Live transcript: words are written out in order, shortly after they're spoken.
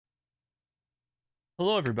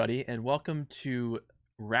Hello, everybody, and welcome to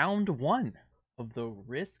round one of the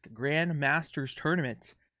Risk Grandmasters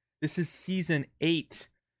tournament. This is season 8.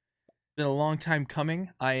 Been a long time coming.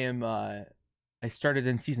 I started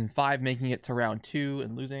in season 5, making it to round 2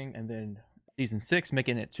 and losing, and then season 6,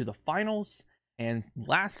 making it to the finals. And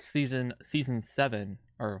last season, season 6,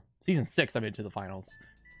 I made it to the finals.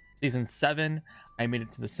 Season 7, I made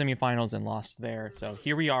it to the semifinals and lost there. So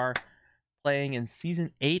here we are, playing in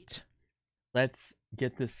season 8. Let's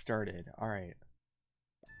get this started. All right.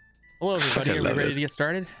 Hello, everybody. Are we ready to get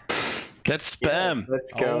started? Let's spam. Yes,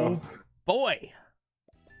 let's go. Oh, boy.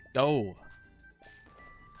 Go.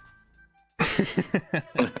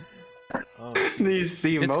 Oh, These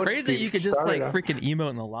it's emotes crazy that you keep could just like starting. freaking emote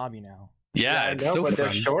in the lobby now. Yeah, I it's know, so but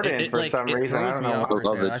they're fun. shortened for some reason. I throws don't me know. off for a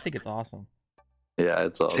love second. it. I think it's awesome. Yeah,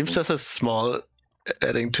 it's awesome. Seems just a small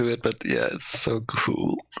adding to it, but yeah, it's so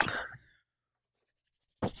cool.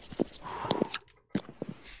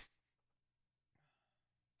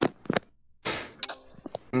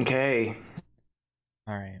 Okay,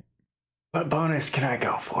 All right. what bonus can I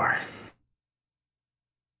go for?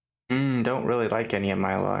 Don't really like any of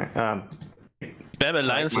my line. Spam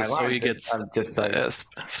alliances my so he lines, gets I'm just like, All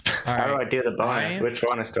how do I right. do the bonus? Which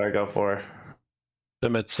bonus do I go for?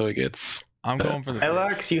 spam it so he gets. I'm going for the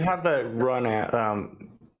Alex, you have a run at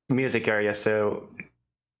music area, so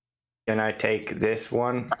can I take this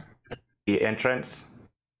one, the entrance?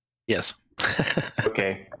 Yes.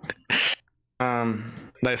 Okay.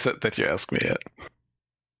 Nice that you asked me it.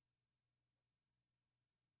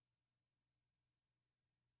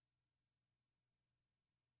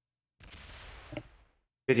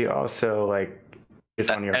 Could you also like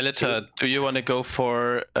just on your Alita, do you want to go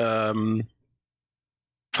for the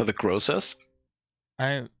grocers?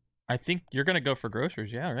 I think you're gonna go for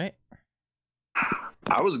grocers, yeah, right?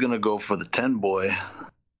 I was gonna go for the 10 boy.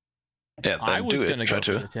 Yeah, I then was do gonna it. go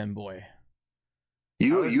Try for to. the 10 boy.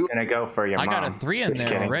 You gonna go for your I mom. got a 3 in Just there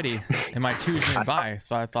kidding. already, and my 2's nearby,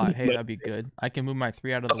 so I thought, hey, that'd be good. I can move my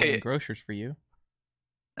 3 out of the way Okay. in grocers for you.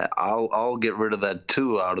 I'll get rid of that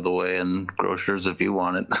 2 out of the way and grocers if you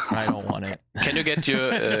want it. I don't want it. Can you get your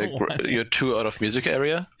don't want your it. 2 out of music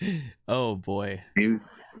area? Oh boy.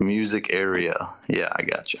 Music area. Yeah, I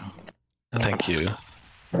got you. Thank you.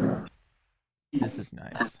 This is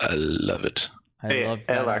nice. I love it. I Hey, love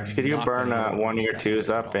that Alex, I'm could you not burn gonna one of use your that 2s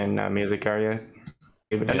at up all. in music area?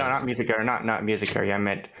 No, Yes. not music area. Not music area. I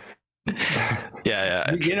meant.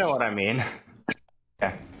 Yeah. You know what I mean.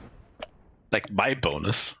 Yeah. Like my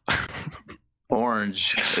bonus.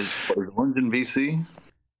 Orange. Is orange in VC?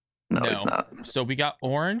 No, it's not. So we got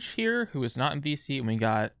Orange here, who is not in VC, and we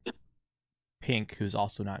got Pink, who's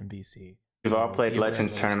also not in VC. We've all played Get rid of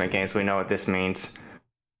Legends those tournament two. games. We know what this means.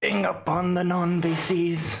 Ding up on the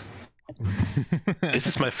non-VCs. This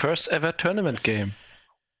is my first ever tournament game.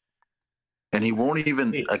 And he won't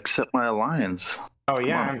even accept my alliance. Oh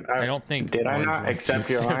yeah. I don't think. Did I Orange not wants to accept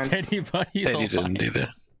your lines? anybody's Yeah, you didn't alliance. either.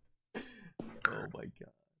 Oh my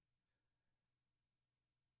god.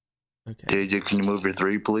 Okay. JJ, can you move your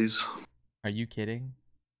 3, please? Are you kidding?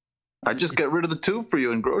 I just got rid of the 2 for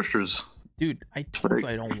you in grocers. Dude, I told you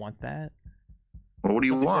I don't want that. Well, what do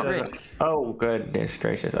you want? Frick. Oh goodness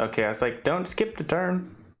gracious. Okay, I was like, don't skip the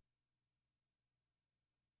turn.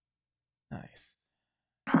 Nice.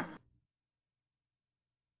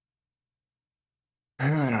 I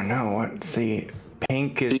don't know what. See,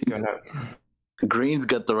 Pink is gonna. Green's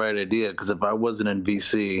got the right idea, because if I wasn't in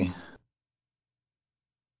VC,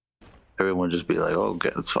 everyone would just be like, oh, okay,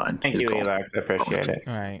 that's fine. Thank He's you, gone. Alex. I appreciate it.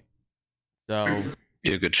 Alright. So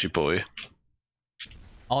You're a good shit boy.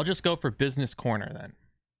 I'll just go for business corner then.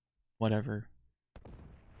 Whatever.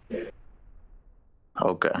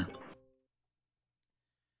 Okay.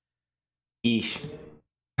 Yeesh.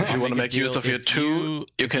 If you want to make use of your 2, you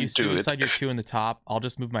if can you do it. suicide your 2 in the top, I'll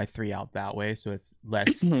just move my 3 out that way, so it's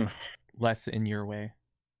less in your way.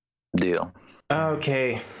 Deal.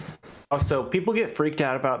 Okay. Also, people get freaked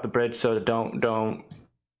out about the bridge, so don't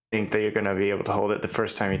think that you're gonna be able to hold it the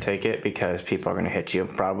first time you take it, because people are gonna hit you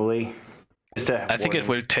probably. Just a I think it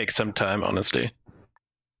warning. will take some time, honestly.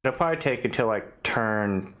 It'll probably take until like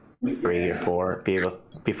turn 3 or 4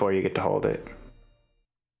 before you get to hold it.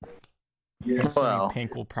 I'm assuming Well,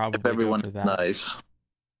 Pink will If probably go everyone's for that. nice.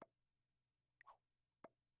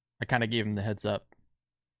 I kind of gave him the heads up.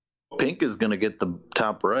 Pink is going to get the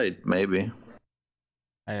top right, maybe.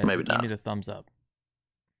 Maybe Give not. me the thumbs up.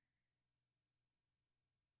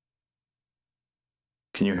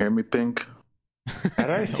 Can you hear me, Pink? How did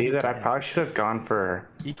I see that? I probably should have gone for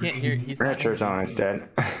He can't hear. He's not furniture zone hearing instead.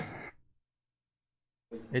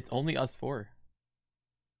 It's only us 4.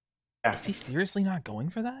 Yeah. Is he seriously not going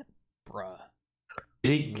for that? Bruh. Is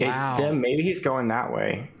he? Wow. Then maybe he's going that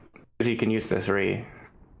way because he can use the 3.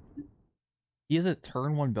 He has a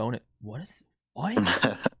turn 1 bonus. What?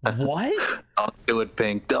 What? Don't do it,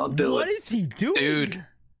 Pink. Don't do What it. is he doing? Dude,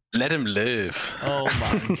 let him live. Oh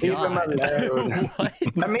my Leave him god. alone. What?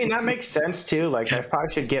 I mean, that makes sense too. Like, I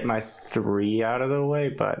probably should get my 3 out of the way,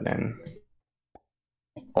 but then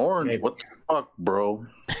Orange, what the fuck, bro?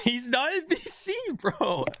 He's not in BC,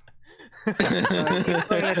 bro.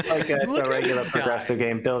 it's like it's Look a at regular this guy. progressive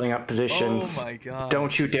game, building up positions. Oh my god.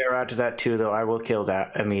 Don't you dare add to that 2, though. I will kill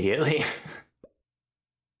that immediately.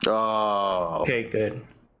 Oh. Okay, good.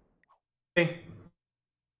 Okay.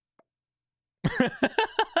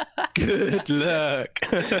 Good luck.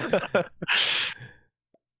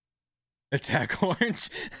 Attack Orange.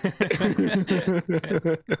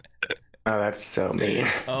 Oh, that's so mean.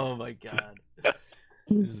 Oh my god.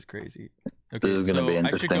 This is crazy. Okay, This is gonna be I should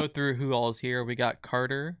interesting. go through who all is here. We got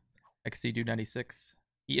Carter, XC296.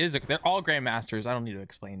 He is. They're all Grandmasters. I don't need to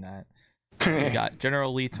explain that. We got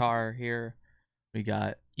General Litar here. We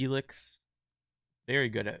got Elix. Very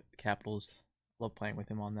good at capitals. Love playing with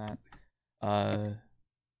him on that.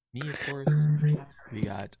 Me, of course. We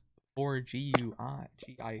got 4GUI.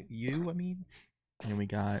 GIU, I mean. And we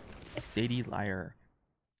got Sadie Liar.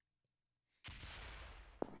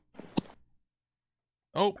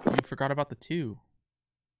 Oh, you forgot about the 2.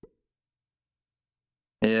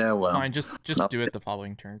 Yeah, well. Fine, just do it the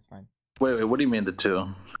following turn. It's fine. Wait, what do you mean the 2?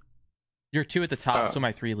 You're 2 at the top, Oh. so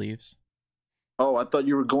my 3 leaves. Oh, I thought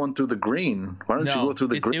you were going through the green. Why don't you go through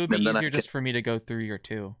the green? It would be and then easier just for me to go through your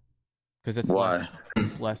 2. Because Why?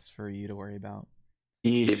 it's less for you to worry about.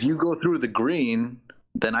 If you go through the green,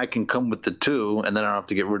 then I can come with the 2, and then I don't have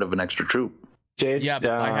to get rid of an extra troop. Jade, Yeah,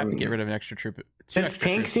 but I have to get rid of an extra troop. Since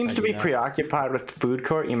Pink seems to be preoccupied with the food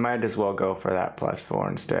court, you might as well go for that +4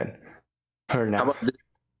 instead. Or How no. about this?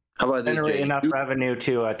 How about this, Generate JJ? enough revenue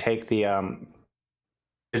to take the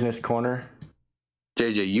business corner.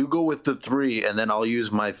 JJ, you go with the 3, and then I'll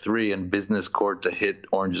use my 3 in business court to hit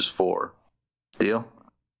Orange's 4. Deal?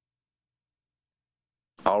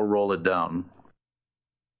 I'll roll it down.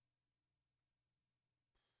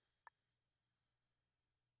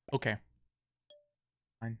 Okay.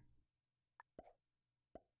 Fine.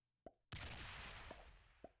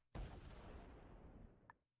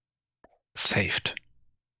 Saved.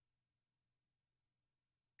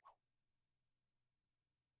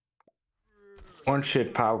 One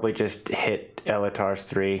should probably just hit Elatar's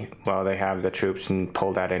 3 while they have the troops and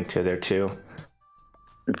pull that into their 2.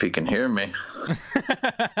 If you can hear me.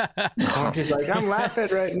 Orange is like, I'm laughing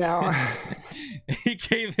right now. He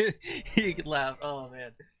gave it. He laughed. Oh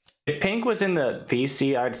man. If Pink was in the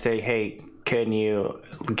VC, I'd say, hey, can you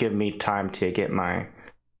give me time to get my...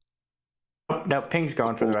 Oh, no, Pink's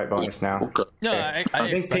going for the right bonus now. Okay. No, Okay. I I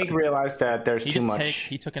think expect- Pink realized that there's he too just much.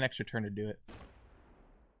 he took an extra turn to do it.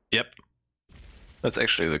 Yep. That's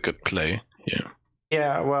actually the good play. Yeah.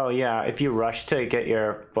 Yeah, well, yeah. If you rush to get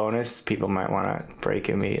your bonus, people might want to break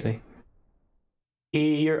immediately.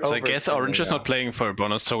 You're So I guess overextending, Orange is though. not playing for a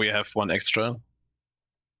bonus, so we have 1 extra.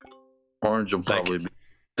 Orange will probably be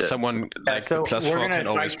dead. Someone Yeah, like so the +4 we're gonna can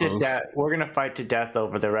always fight to move. death. We're gonna fight to death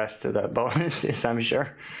over the rest of the bonuses, I'm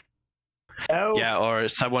sure. Oh, Yeah, or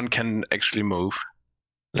someone can actually move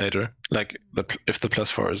later. Like if the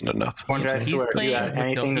 +4 isn't enough. One I He's swear, playing you got with no-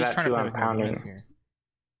 anything he's that trying to two play I'm with no pounding. bonus here.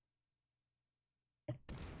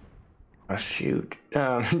 Oh shoot.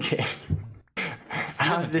 Jay.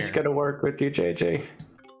 How's doesn't this care. gonna work with you, JJ?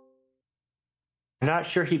 I'm not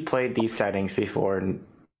sure he played these settings before and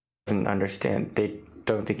doesn't understand. They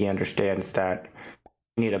don't think he understands that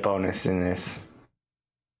you need a bonus in this.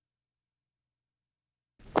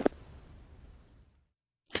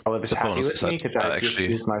 Olive is The happy bonuses with me are- because I just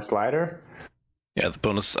actually- used my slider. Yeah, the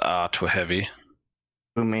bonuses are too heavy.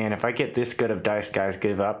 Oh man, if I get this good of dice, guys,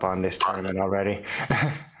 give up on this tournament already.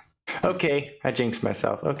 Okay, I jinxed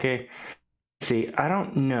myself. Okay. See, I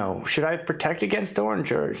don't know. Should I protect against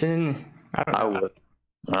orange or I don't know.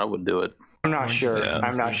 I would do it. I'm not Orange is sure. yeah.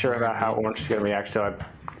 I'm not sure about how orange is going to react, so I'd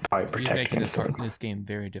probably He's protect making against orange. this game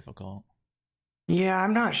very difficult. Yeah,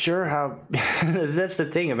 I'm not sure how. That's the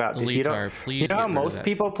thing about this. You Litar, don't. please You know get how rid of most that.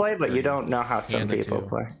 people play, but you three. don't know how some And the people two.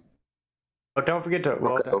 play. Oh, don't forget to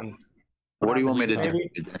roll Okay. down. What do you want me to do?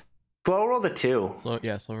 Maybe. Slow roll the 2. Slow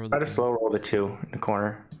roll. Try to slow roll the 2 in the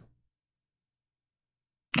corner.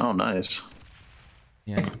 Oh, nice.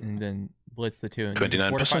 Yeah, and then blitz the 2 and then 29%.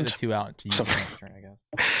 fortify the 2 out to use the Something. next turn, I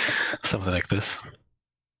guess. Something like this.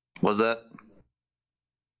 Was that?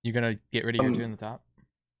 You're gonna get rid of your 2 in the top.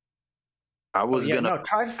 I was Yeah, gonna. no,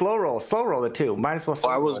 try slow roll the 2. Might as well.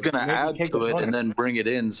 Well, I slow was roll. gonna Maybe add take to the it and bonus. then bring it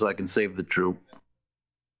in so I can save the troop.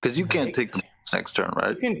 Because you can't take the next turn,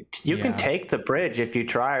 right? You can take the bridge if you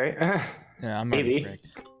try. Yeah, I'm already Maybe. fricked.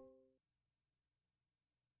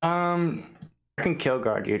 I can kill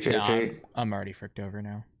guard you, JJ. Yeah, I'm already fricked over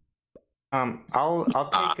now.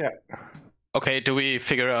 I'll take a. Okay, do we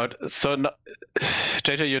figure out? So,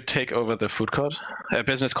 JJ, you take over the food court,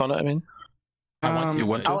 business corner. I mean. I want to. You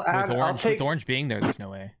want to? With Orange being there, there's no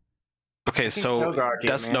way. Okay, so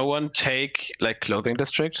does no one take like clothing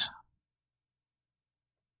district?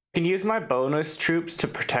 I can use my bonus troops to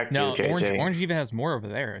protect you, JJ. Orange even has more over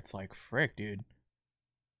there. It's like frick, dude.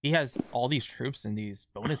 He has all these troops and these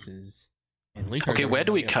bonuses. And okay, where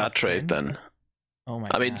do we card trade then? Oh my!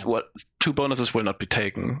 I mean, what 2 bonuses will not be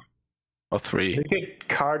taken, or 3? We could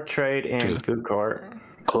card trade in food court.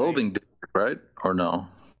 Clothing district, right? Or no?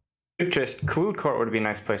 Just food court would be a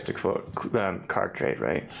nice place to card trade,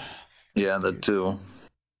 right? Yeah, that too.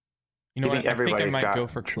 You know what? I think I might got go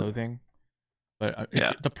for clothing, but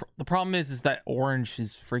the problem is that Orange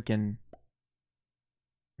is freaking.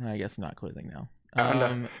 I guess not clothing now.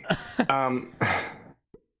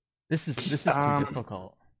 This is too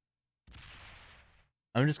difficult.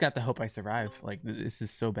 I'm just got to hope I survive. Like this is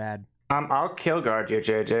so bad. I'll kill guard you,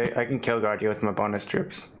 JJ. I can kill guard you with my bonus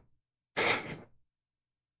troops.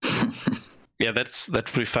 Yeah, that's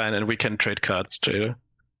pretty fine, and we can trade cards, Jada.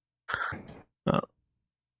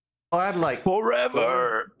 I'll add like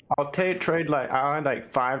forever. I'll trade like I'll add like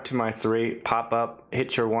 5 to my 3. Pop up,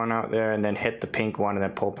 hit your 1 out there, and then hit the pink one, and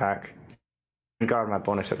then pull back. And guard my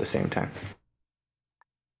bonus at the same time.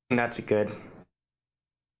 And that's good.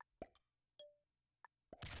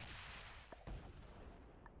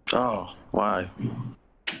 Oh, why?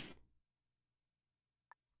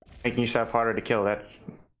 Making yourself harder to kill. That's.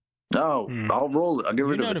 No, I'll roll it. I'll get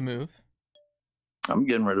rid of it. You know to move. I'm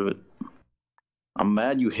getting rid of it. I'm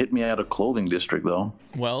mad you hit me out of clothing district though.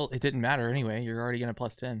 Well, it didn't matter anyway. You're already gonna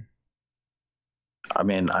 +10. I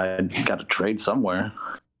mean, I got to trade somewhere.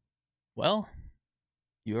 Well,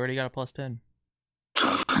 you already got a +10.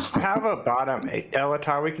 Have a bottom 8.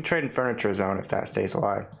 Elatar, we can trade in furniture zone if that stays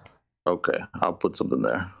alive. Okay, I'll put something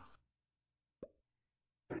there.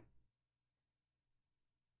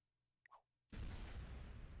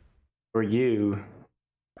 For you.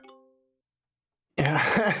 Yeah,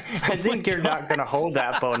 I think you're not gonna hold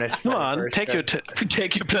that bonus. Come on, take your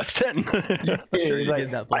 +10. He's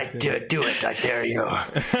like, do it, I dare you.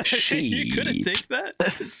 You couldn't take that.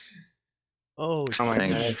 Oh my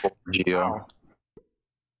goodness. Geo.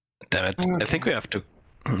 Damn it! I think we have to.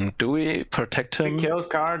 Do we protect him? We kill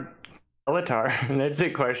card Elatar. That's the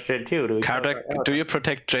question too. Do you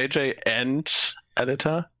protect JJ and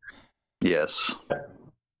Elatar? Yes.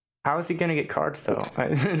 How is he gonna get cards though?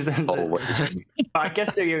 Always. I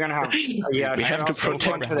guess you're gonna have. Yeah, we have to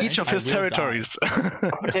protect each of his territories.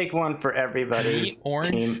 I'll take one for everybody.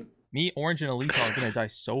 Me, Orange, and Elite are gonna die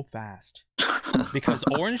so fast because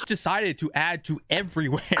Orange decided to add to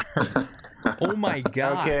everywhere. Oh my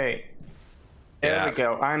god. Okay. There we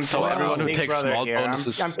go. I'm so everyone who takes small here.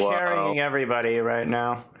 bonuses. I'm carrying everybody right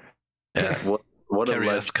now. Yeah. What a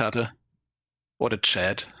Carry Carter. What a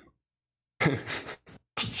Chad.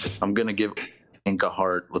 I'm gonna give Ink a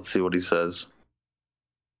heart. Let's see what he says.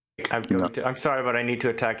 I'm sorry, but I need to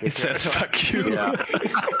attack you. It says fuck you. Yeah.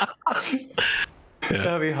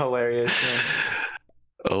 That'd be hilarious. Man.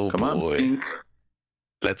 Oh Come boy. on, Ink.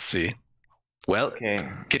 Let's see. Well, okay.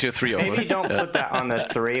 Get your 3 over. Maybe don't put that on the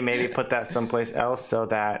 3. Maybe put that someplace else so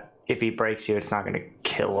that if he breaks you, it's not going to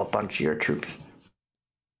kill a bunch of your troops.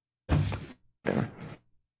 Whatever.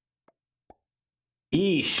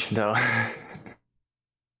 Eesh, though.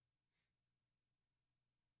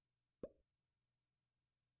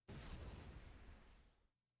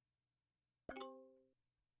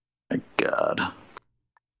 My God.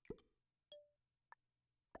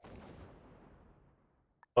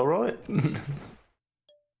 I'll roll it.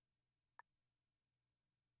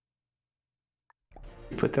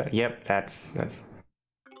 Put that. Yep, that's.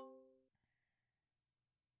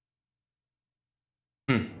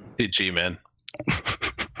 GG, man.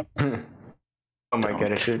 Oh my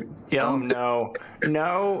goodness. Oh no.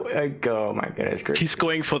 No. Oh my goodness. He's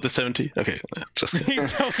going for the 70. Okay. Just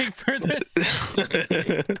He's going for this.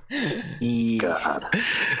 God.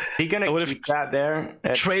 He gonna keep that there?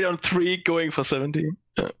 Trade on 3 going for 70.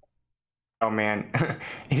 Oh man.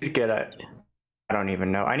 He's good at. I don't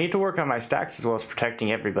even know. I need to work on my stacks as well as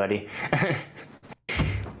protecting everybody. I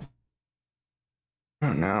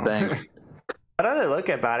don't know. Thanks. But other look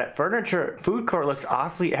about it, food court looks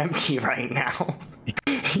awfully empty right now.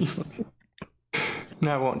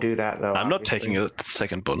 No, I won't do that though. I'm not taking a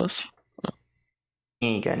second bonus.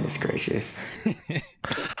 Goodness gracious.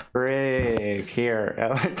 Frig,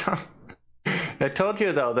 here. I told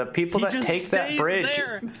you though, the people He that just take that stays bridge,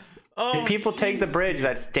 there. Oh, if people take the jeez, bridge, dude.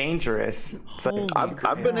 that's dangerous. It's like, Holy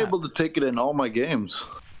I've been crap. able to take it in all my games.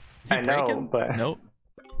 Is he I know, breaking? but Nope.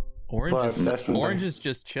 Orange Well, is obsessed with Orange them. is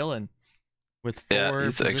just chilling with 4 Yeah,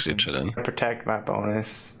 he's actually positions. chilling. protect my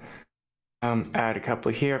bonus. Add a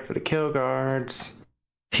couple here for the kill guards.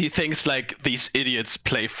 He thinks like these idiots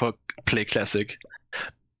play classic.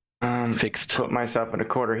 Fixed. Put myself in a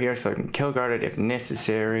quarter here so I can kill guard it if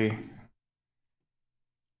necessary.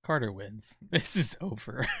 Carter wins. This is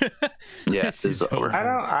over. Yeah, This this is over.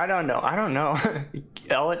 I don't know.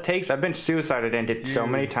 All it takes, I've been suicided into so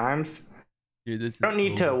many times. Dude, this is You don't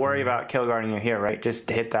need to over. worry about kill guarding you here, right? Just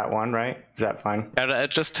hit that one, right? Is that fine? I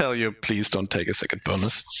just tell you, please don't take a second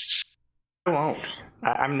bonus. I won't.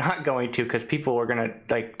 I'm not going to because people are gonna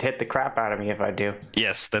like hit the crap out of me if I do.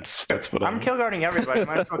 Yes, that's what I'm kill guarding everybody.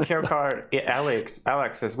 Might as well kill guard Alex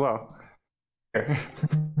as well.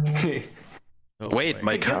 Oh, Wait, boy.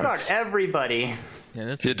 my Kill guard cards. everybody. Yeah,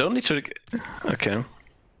 this You don't need to. Okay.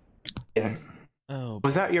 Yeah. Oh,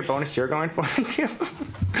 Was that your bonus you're going for too?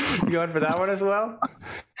 You going for that one as well?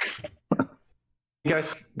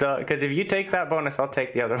 Because if you take that bonus, I'll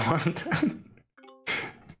take the other one.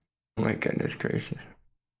 Oh my goodness gracious.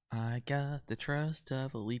 I got the trust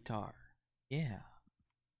of a Litar. Yeah.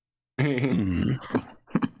 Hmm.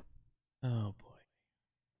 Oh boy.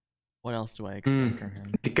 What else do I expect from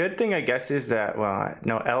him? The good thing, I guess, is that, well,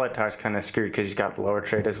 no, Elatar's kind of screwed because he's got the lower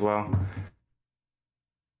trade as well.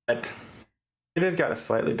 But it has got a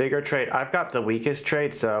slightly bigger trade. I've got the weakest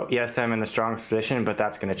trade, so yes, I'm in the strong position, but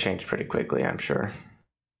that's going to change pretty quickly, I'm sure.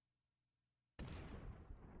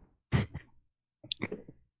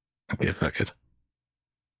 Okay, fuck it.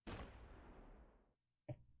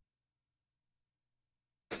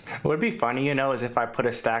 What would be funny, is if I put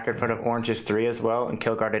a stack in front of Orange's 3 as well and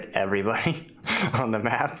kill guarded everybody on the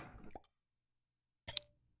map.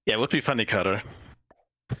 Yeah, it would be funny, Carter.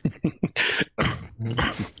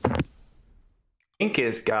 Pink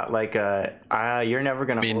has got like a, you're never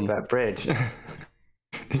going to hold that bridge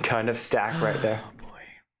kind of stack right there. Oh boy.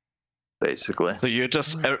 Basically. So you're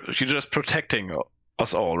just protecting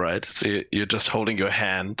us all, right? So you're just holding your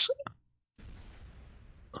hand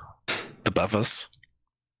above us.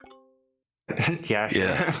 Yeah, sure.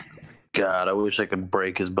 Yeah. God, I wish I could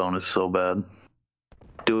break his bonus so bad.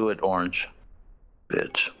 Do it, Orange.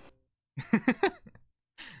 Bitch.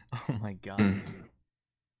 Oh my god.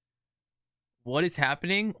 What is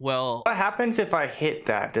happening? Well, What happens if I hit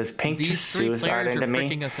that? Does Pink these just 3 suicide players are into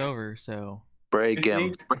freaking me? us over, so Break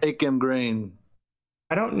him. Break him, Green.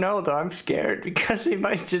 I don't know though. I'm scared because he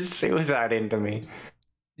might just suicide into me.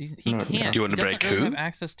 he No, can't. You wanna he doesn't break really who? have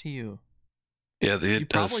access to you. Yeah, You it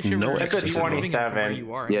probably has should no remove That's a access. him at all. 27. where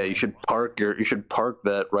you are Yeah, anyway. you should park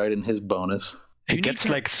that right in his bonus. He You need gets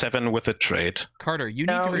to- like 7 with a trade. Carter, you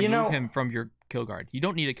need No, to you remove know- him from your kill guard. You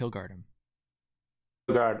don't need to kill guard him.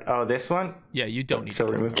 Guard. Oh, this one? Yeah, you don't need So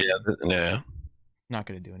to kill remove- guard him. Yeah. Not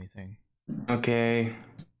gonna do anything. Okay.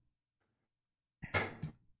 I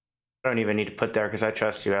don't even need to put there because I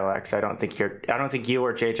trust you, Alex. I don't think you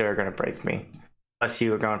or JJ are gonna break me. Unless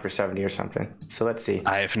you were going for 70 or something. So let's see.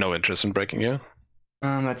 I have no interest in breaking you.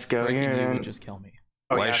 Let's go Breaking here you then. would just kill me.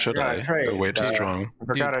 Oh, Why yeah, should forgot I? a trade. You're way too strong.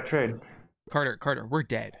 Forgot a trade. Carter, we're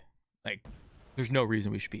dead. Like, there's no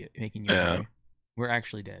reason we should be making you Yeah. play. We're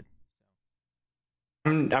actually dead.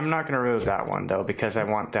 I'm not gonna remove that one though because I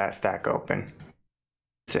want that stack open.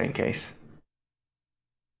 Just in case.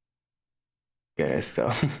 Okay, so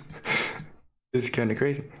this is kind of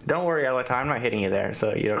crazy. Don't worry, Elata, I'm not hitting you there,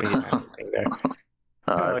 so you don't need anything there.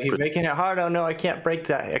 Oh, he's making it hard. Oh no, I can't break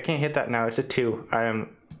that. I can't hit that now. It's a 2. I am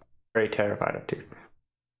very terrified of 2.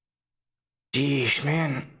 Jeez,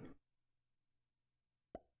 man.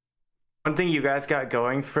 One thing you guys got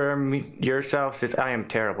going for yourselves is I am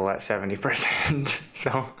terrible at 70%.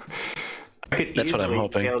 So I could That's what I'm easily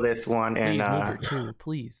hoping. kill this one Please and move her too,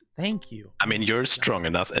 please. Thank you. I mean, you're strong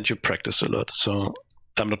enough and you practice a lot, so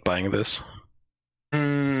I'm not buying this.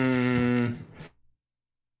 let's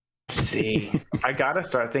see. I gotta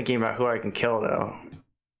start thinking about who I can kill though.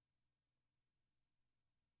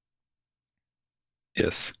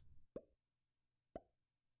 Yes.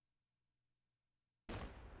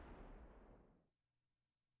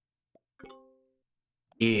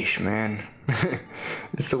 Yeesh, man.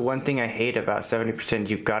 It's the one thing I hate about 70%.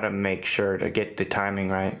 You've got to make sure to get the timing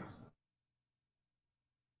right.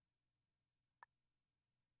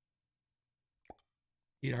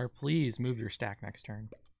 Idar, please move your stack next turn.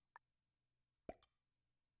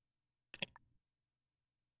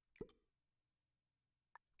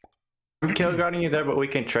 I'm kill guarding you there, but we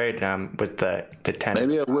can trade with the 10.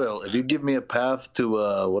 Maybe I will. If you give me a path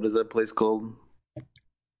to what is that place called?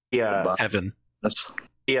 Yeah, Heaven. That's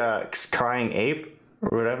the crying ape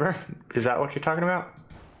or whatever. Is that what you're talking about?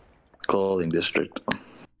 clothing district.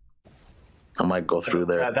 I might go through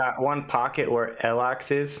there. That one pocket where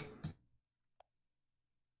Elax is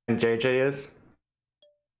and JJ is.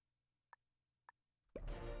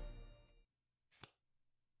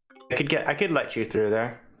 I could let you through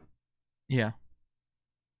there. Yeah.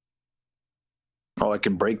 Oh, I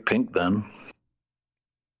can break Pink then.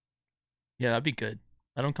 Yeah, that'd be good.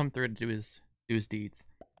 I don't come through to do his deeds.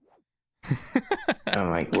 Oh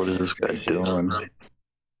my What is this guy doing?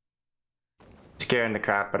 Scaring the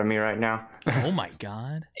crap out of me right now. Oh my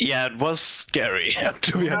god. Yeah, it was scary.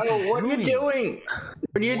 To be honest. Oh, what are you doing?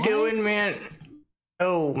 What are you doing, man?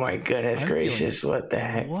 Oh my goodness gracious, what the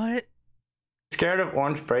heck? What? Scared of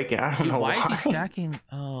Orange breaking. I don't know Why why. is he stacking?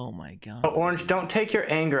 Oh my god. Oh, Orange, don't take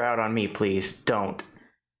your anger out on me, please. Don't.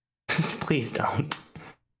 Please don't.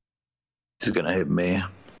 He's gonna hit me.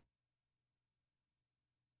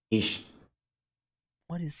 Yeesh.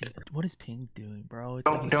 What is Ping doing, bro? It's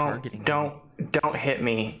like he's targeting me. Don't hit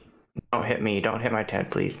me. Don't hit me. Don't hit my tent,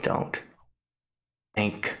 please. Don't.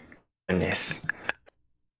 Thank goodness.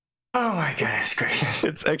 Oh my goodness gracious.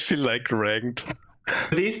 It's actually like ranked.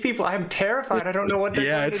 These people, I'm terrified. I don't know what they're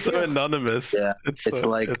Yeah, going it's to so do. anonymous. Yeah, it's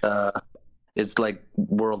like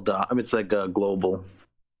world. I mean, it's like global.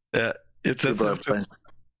 Yeah, it just People are have to... playing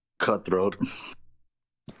cutthroat.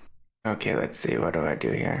 Okay, let's see. What do I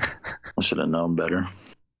do here? I should have known better.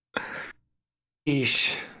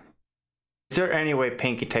 Yeesh. Is there any way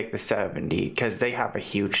Pink could take the 70? Because they have a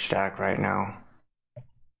huge stack right now.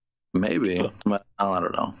 Maybe. I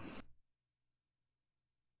don't know.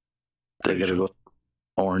 They gotta go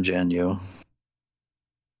Orange and you.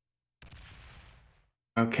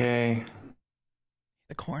 Okay.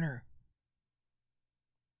 The corner.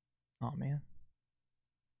 Oh man.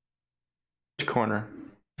 Which corner?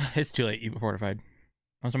 It's too late. You fortified.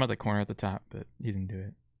 I was talking about the corner at the top, but you didn't do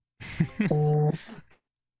it.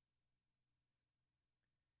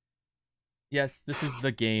 Yes, this is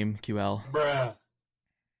the game, QL. Bruh.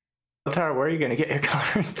 Tara, where are you going to get your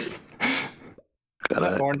cards?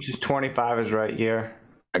 Orange is 25 is right here.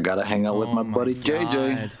 I gotta hang out with my buddy JJ.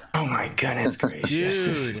 God. Oh my goodness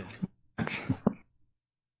gracious. Dude.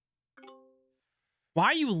 Why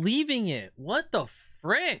are you leaving it? What the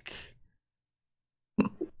frick?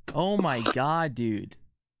 Oh my god, dude.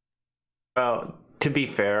 Well, to be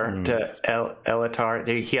fair to Elatar,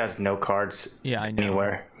 he has no cards Yeah, I know.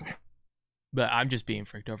 anywhere. But I'm just being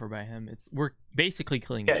fricked over by him. We're basically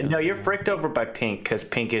killing each Yeah, other. no, you're fricked over by Pink because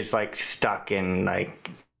Pink is like stuck in like.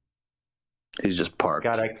 He's just parked.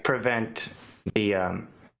 Gotta prevent the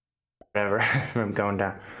whatever from going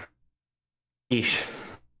down. Yeesh.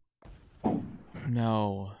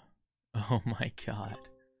 No. Oh my god.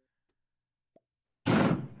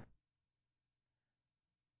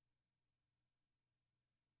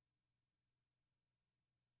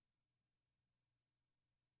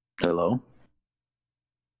 Hello?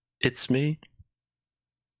 It's me.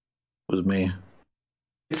 It was me.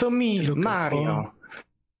 It's a me, Look, Mario.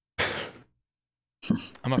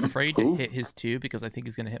 I'm afraid to Who? hit his 2 because I think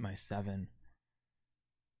he's gonna hit my 7.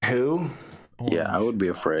 Who? Yeah, I would be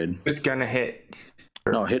afraid. Who's gonna hit?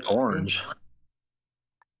 No, hit Orange.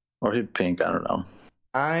 Or hit Pink, I don't know.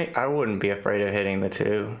 I wouldn't be afraid of hitting the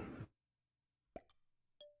 2.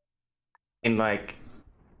 And like,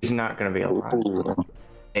 he's not gonna be alive. Ooh.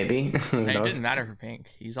 Maybe. Who And it knows? didn't matter for Pink.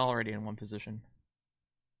 He's already in one position.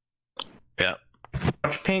 Yeah.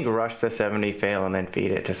 Watch Pink rush the 70 fail and then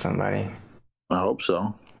feed it to somebody. I hope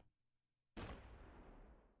so.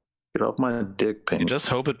 Get off my dick, You Pink. just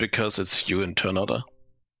hope it because it's you in turn order.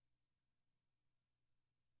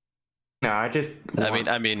 No, I just.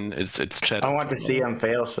 I mean, it's chat. I want to see him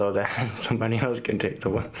fail so that somebody else can take the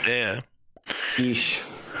one. Yeah. Yeesh.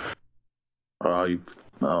 Oh,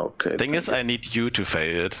 okay. Thing is, I need you to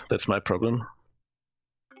fail it. That's my problem.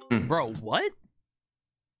 Bro, what?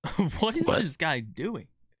 What is What? this guy doing?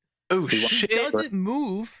 Oh He shit! doesn't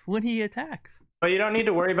move when he attacks. But you don't need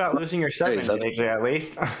to worry about losing your 7, that's- JJ, at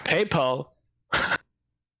least. PayPal.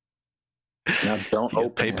 Now don't You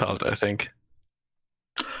open it. PayPal, I think.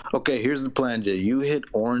 Okay, here's the plan, Jay. You hit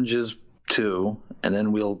Orange's 2, and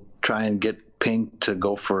then we'll try and get Pink to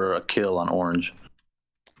go for a kill on Orange.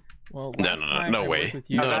 Well, No, last no, time no I way. worked with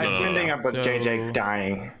you, No, I'm no, no, ending no. up with So- JJ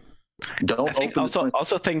dying. Don't I think open the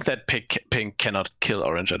also think that Pink cannot kill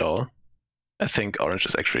Orange at all. I think Orange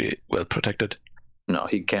is actually well protected. No,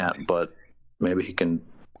 he can't, but maybe he can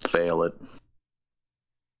fail it.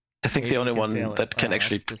 I think Maybe the only you can one fail it. that can Wow,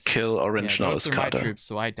 actually that's just- kill orange Yeah, now go is through my Carter. troops,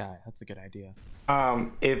 so I die. That's a good idea.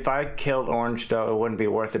 If I killed orange, though, it wouldn't be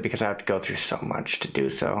worth it because I have to go through so much to do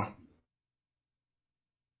so.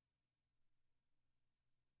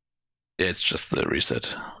 Yeah, it's just the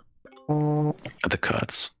reset of the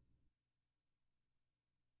cards.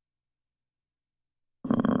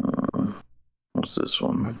 What's this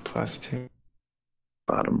one? +2.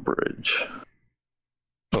 Bottom bridge.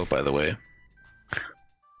 Oh, by the way,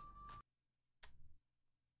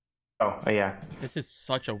 Oh, yeah. This is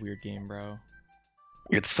such a weird game, bro.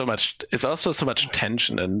 it's so much. It's also so much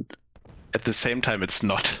tension, and at the same time, it's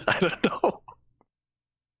not. I don't know.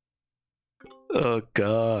 Oh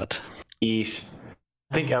God. Yeesh.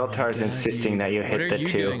 I think Oh my Eltar's God, insisting dude. that you hit What the are you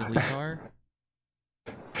 2. doing, Litar?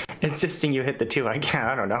 Insisting you hit the 2. I can't.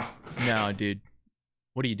 I don't know. No, dude.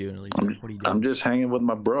 What are you doing, Litar? What are you doing? I'm just hanging with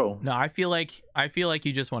my bro. No, I feel like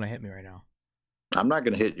you just want to hit me right now. I'm not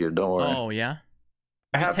gonna hit you. Don't worry. Oh yeah.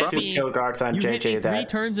 I Just have hit 2 me. kill guards on You hit me JJ 3 that.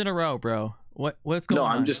 turns in a row, bro. What's going No,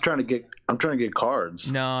 on? I'm trying to get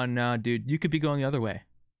cards. No, dude. You could be going the other way.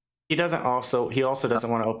 He also doesn't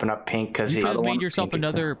want to open up pink because You he could have don't made want yourself pink.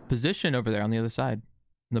 another position over there on the other side,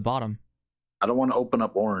 in the bottom. I don't want to open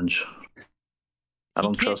up orange. I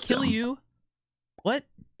don't He can't trust kill him. you. What?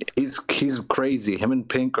 He's crazy. Him and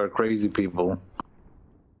Pink are crazy people.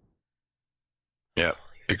 Yeah,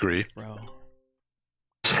 agree. Bro.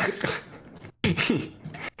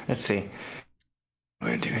 Let's see. What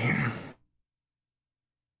do I do here?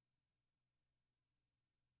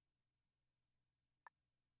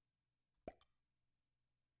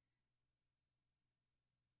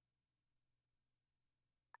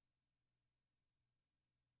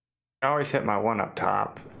 I always hit my 1 up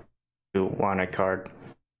top. Do 1 a card.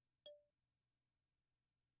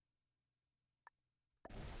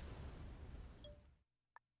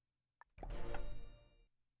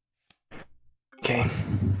 Okay.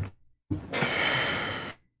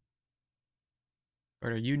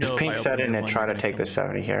 Or you Just know, pink set in and try to take the the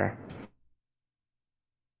 70 here.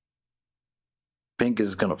 Pink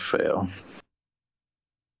is gonna fail.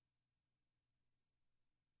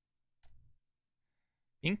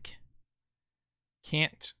 Pink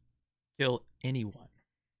can't kill anyone.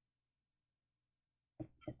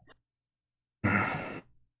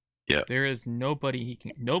 Yeah. There is nobody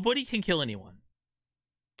nobody can kill anyone.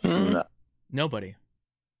 Mm, No. Nobody.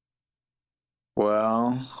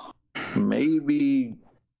 Well, maybe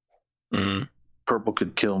mm. purple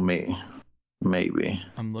could kill me. Maybe.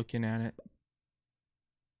 I'm looking at it.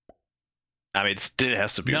 I mean, it still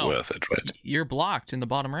has to be No. worth it, right? You're blocked in the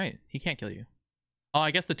bottom right. He can't kill you. Oh,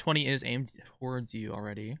 I guess the 20 is aimed towards you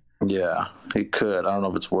already. Yeah, he could. I don't know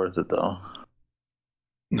if it's worth it though.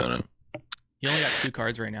 No. You only got 2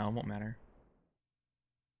 cards right now. It won't matter.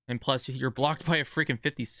 And plus, you're blocked by a freaking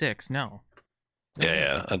 56. No.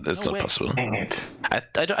 Yeah, it's No not way. possible. Dang it.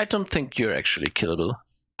 I don't think you're actually killable.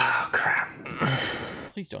 Oh, crap.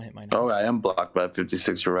 Please don't hit my 9. Oh, I am blocked by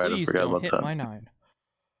 56. You're right. Please I forgot don't about hit that. my 9.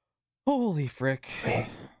 Holy frick. Wait.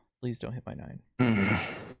 Please don't hit my 9. Hmm.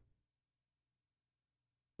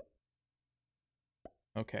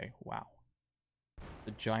 Okay, wow.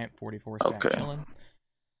 The giant 44 stack Okay. chilling.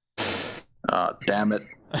 Damn it.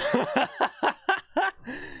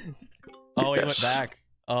 Oh, he went Yes. back.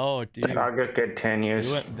 Oh, dude. Saga continues.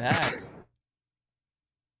 He went back.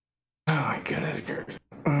 Oh my goodness.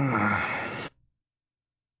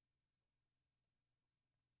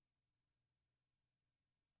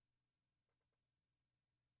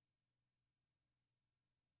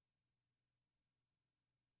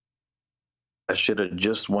 I should have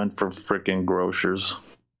just went for freaking grocers.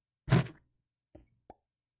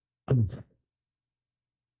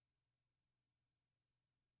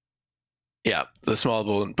 Yeah, the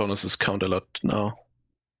small bonuses count a lot now.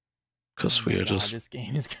 Because Oh we my are God, just. this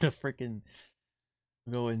game is gonna freaking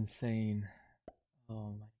go insane.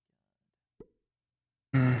 Oh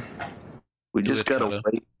my. We Do just it, gotta Tyler.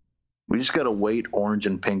 wait. We just gotta wait orange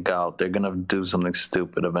and pink out. They're gonna do something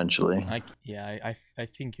stupid eventually. I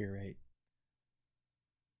think you're right.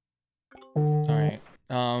 All right.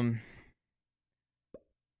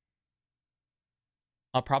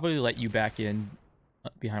 I'll probably let you back in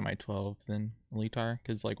behind my 12 then, Litar,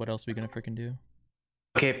 because like, what else are we gonna freaking do?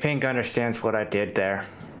 Okay, Pink understands what I did there.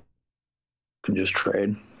 Can just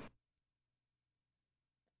trade.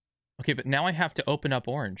 Okay, but now I have to open up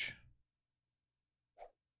orange.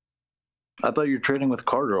 I thought you were trading with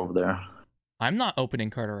Carter over there. I'm not opening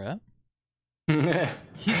Carter up. JJ's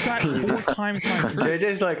He's got 4 times my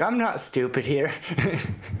troops. like, I'm not stupid here.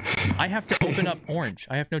 I have to open up orange.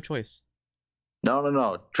 I have no choice.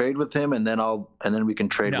 No. Trade with him, and then we can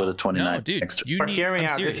trade with a 29. No, dude. Next. You Or need, hear me I'm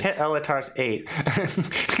out. serious. Just hit Elatar's 8.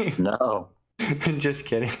 No. Just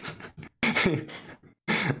kidding.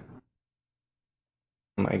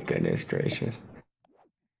 My goodness gracious.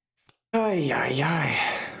 Ay, ay, ay.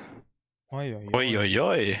 Oi, oi, Oi, oi,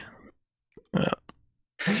 oi.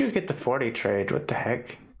 How'd you get the 40 trade? What the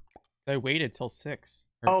heck? I waited till 6.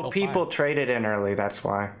 or Oh, till people 5. traded in early. That's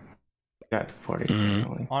why. Got the 40 trade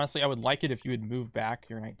early. Honestly, I would like it if you would move back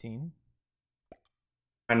your 19.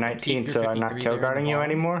 I'm 19, your so I'm not 53 kill there in the guarding you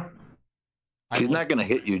bottom. anymore. He's not gonna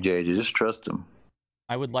hit you, JJ. Just trust him.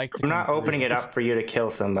 I would like to. I'm not come opening through. it up for you to kill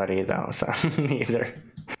somebody, though, so neither.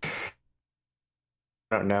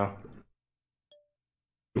 I don't know.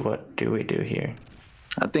 What do we do here?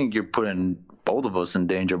 I think you're putting both of us in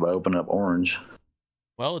danger by opening up orange.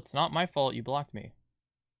 Well, it's not my fault you blocked me.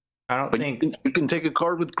 I don't But think. you can take a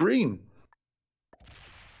card with green.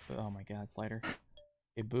 Oh my god, slider.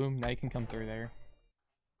 Okay, boom. Now you can come through there.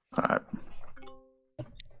 All right.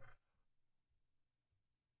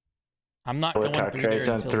 I'm not going Elatar through trades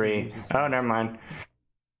there on until 3. he moves his Oh, never mind.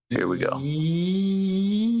 Here we go.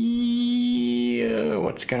 Yeah,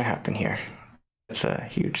 what's gonna happen here? It's a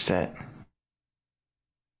huge set.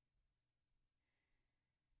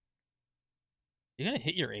 You gonna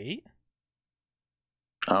hit your 8?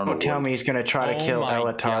 I don't know. Don't tell me he's gonna try to Oh kill my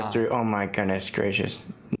Elatar God. through. Oh my goodness gracious!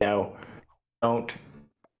 No, don't.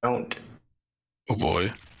 Oh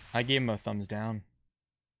boy. I gave him a thumbs down.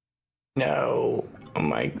 No. Oh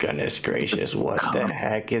my goodness gracious! What the Come.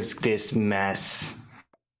 heck is this mess?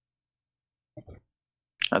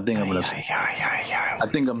 I think I'm gonna. Ay, ay, ay, ay. I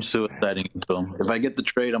think I'm suiciding into him. If I get the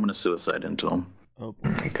trade, I'm gonna suicide into him. Oh Oh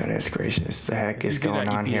my goodness gracious! The heck If is you do that,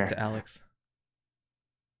 going you on beat it here? to Alex.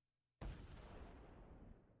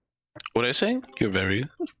 What are you saying? You're very.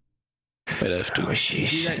 I'd have Oh, to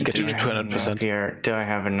sheesh. that, you get do you to that. 200%. Here. Do I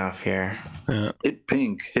have enough here? Yeah. Hit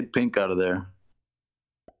pink out of there.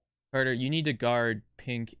 Carter, you need to guard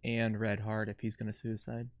pink and red hard if he's gonna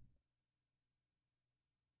suicide.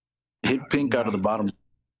 Hit pink out of the bottom.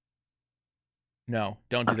 No,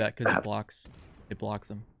 don't do that because it blocks. It blocks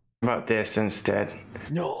him. How about this instead?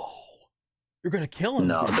 No, you're gonna kill him.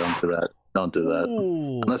 No, don't do that. Don't do that.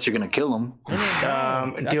 Ooh. Unless you're gonna kill him.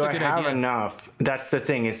 No, that's Do a I good have idea. enough? That's the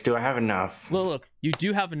thing is, do I have enough? Look, you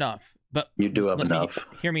do have enough, but You do have enough.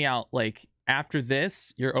 Hear me out. Like after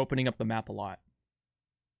this, you're opening up the map a lot.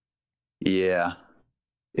 Yeah.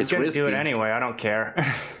 It's It's gonna risky. do it anyway. I don't care.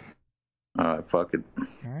 All right, fuck it. All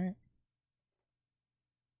right.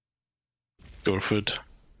 Go for it.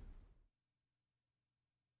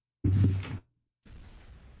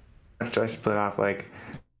 After I split off, like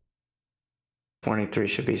 23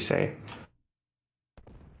 should be safe.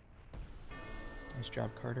 Nice job,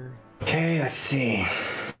 Carter. Okay, let's see.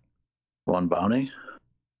 One bounty.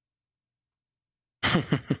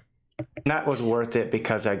 That was worth it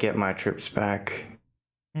because I get my troops back.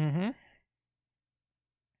 Mm-hmm.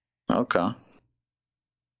 Okay.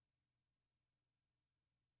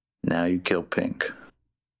 Now you kill pink.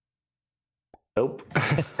 Nope.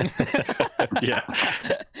 Yeah.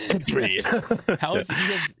 Three. How is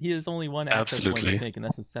he has only one access point, Absolutely. I think, and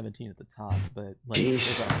that's a 17 at the top. But like,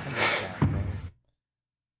 Jeez. there's a hundred of that,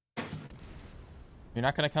 bro. You're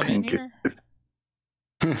not gonna come in Thank you.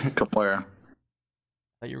 here? Come where? I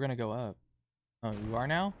thought you were gonna go up. Oh, you are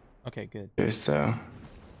now? Okay, good. So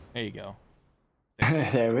There you go.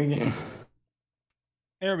 there we go.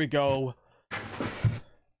 There we go.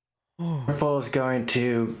 Purple is going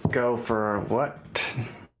to go for what?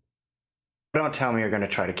 Don't tell me you're going to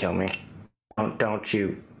try to kill me. Don't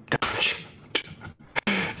you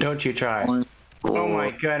try. Oh my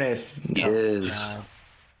goodness. Yes. God.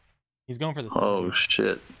 He's going for the Oh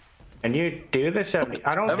shit. Can you do this? I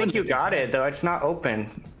don't think you got it though. It's not open.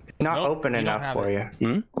 It's not Nope, open you don't enough have for it.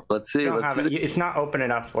 you. Let's see. You don't Let's have see. it. It's not open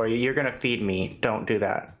enough for you. You're going to feed me. Don't do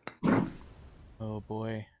that. Oh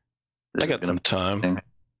boy. I got some time.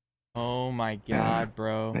 Oh my god,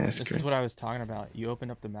 bro. That's This true. is what I was talking about. You opened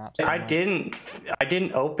up the map. so I much.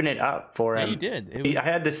 didn't open it up for Yeah, him. you did. It was, I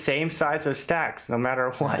had the same size of stacks no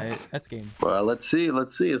matter what. Right, that's game. Well, let's see.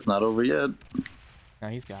 Let's see. It's not over yet. No,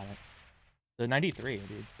 he's got it. The 93,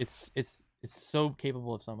 dude. It's so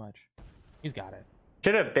capable of so much. He's got it.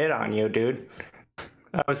 Should have bet on you, dude.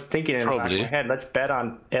 I was thinking in the back of Probably. my head, let's bet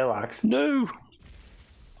on Ilox. No.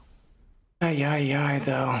 Ay,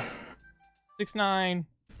 though. 6'9".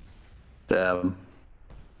 Damn.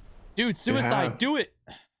 Dude, suicide. Yeah. Do it.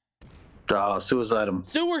 Oh, suicide him.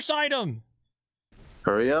 Suicide him.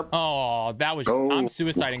 Hurry up. Oh, that was. Go. I'm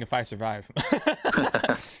suiciding if I survive.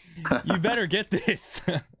 You better get this.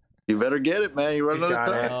 You better get it, man. You He's run out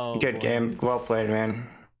got of it. time. Oh, Good boy. game. Well played, man.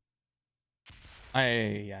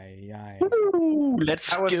 Aye. Ooh, let's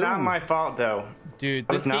That was go. not my fault, though. Dude,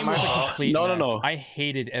 That this was not game my was a fault. complete No. mess. I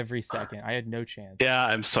hated every second. I had no chance. Yeah,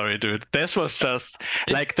 I'm sorry, dude. This was just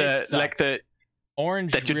It sucked.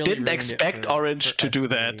 Orange that you really didn't ruined expect it for, Orange for to us do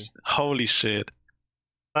three. that. Holy shit.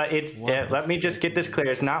 But let me just get this clear.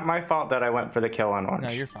 It's not my fault that I went for the kill on Orange. No,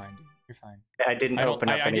 you're fine, dude. You're fine. I didn't open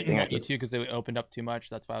up I didn't anything. want you to because they opened up too much.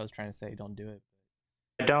 That's why I was trying to say don't do it.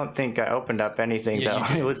 I don't think I opened up anything, Yeah, you though.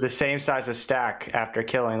 did. It was the same size of stack after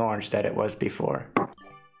killing Orange that it was before.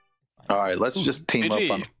 All right, let's just team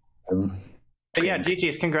GG. up on. But yeah,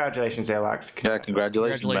 GG's. Congratulations, Alex. Yeah,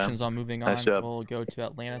 congratulations, Congratulations on moving Nice on. job. We'll go to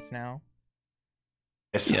Atlantis now.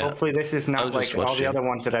 Yes, Yeah. hopefully this is I'll not just like all watch the it. other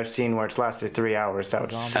ones that I've seen where it's lasted 3 hours. That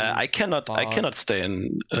would Zombies. I cannot stay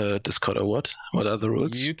in Discord or what? What are the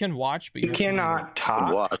rules? You can watch, but you have to be cannot man.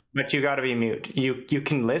 talk, What? but you got to be mute. You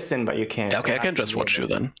can listen, but you can't. Yeah, okay, I can just watch you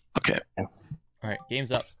then. Okay. All right,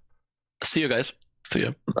 game's up. See you guys. See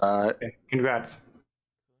you. Okay, congrats.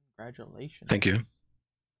 Congratulations. Thank you.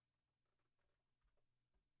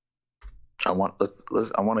 I want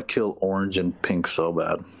to kill orange and pink so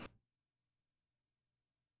bad.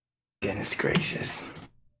 Goodness gracious.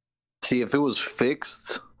 See, if it was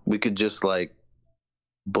fixed, we could just like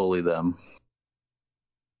bully them.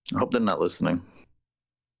 I hope they're not listening.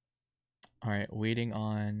 All right, waiting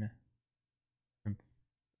on.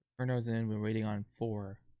 Inferno's in. We're waiting on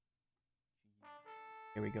 4.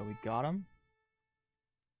 Here we go. We got him.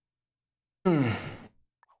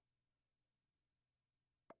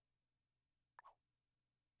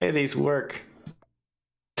 Hey, these work.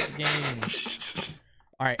 Game.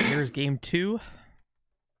 All right, here's game 2.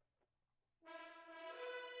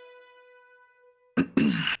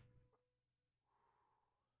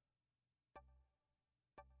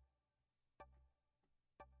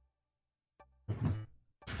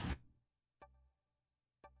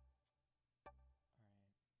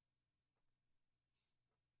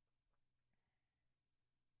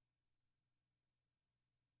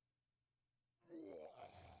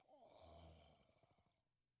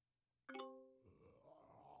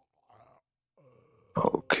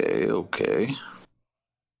 Okay.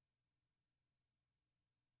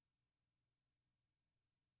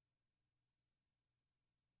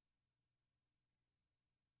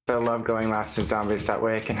 I love going last in zombies. That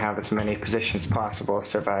way I can have as many positions possible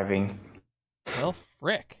surviving. Well,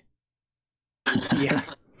 frick. Yeah.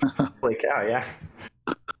 Holy cow, yeah.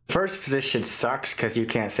 First position sucks because you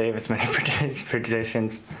can't save as many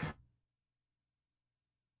positions.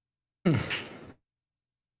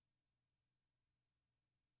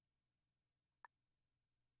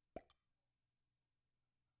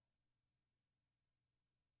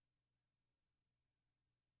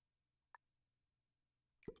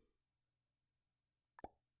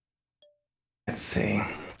 Let's see.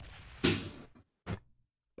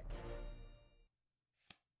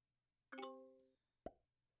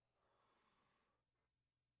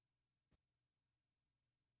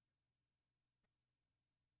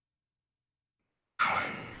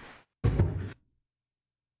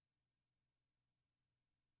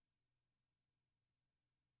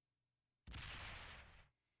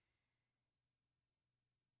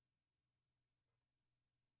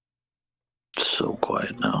 So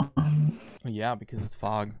quiet now. Yeah, because it's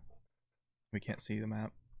fog. We can't see the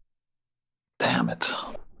map. Damn it.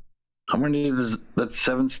 How many of this, that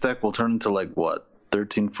 7 stack will turn into like what?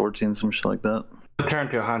 13, 14, some shit like that? Turn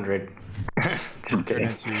to 100. Just Turn kidding.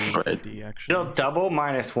 into 50, actually. It'll double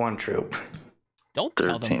minus 1 troop. Don't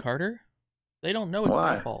tell them, 13. Carter. They don't know it's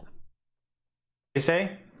Why? their fault. You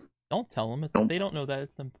say? Don't tell them. Don't- They don't know that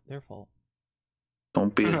it's their fault.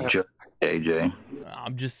 Don't be a jerk, AJ.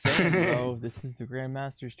 I'm just saying, bro. This is the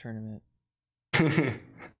Grandmasters tournament.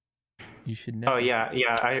 You should know. Oh yeah.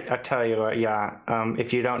 I tell you what. Yeah.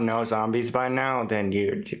 If you don't know zombies by now, then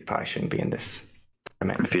you probably shouldn't be in this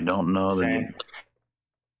tournament. If you don't know, then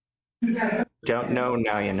Don't know,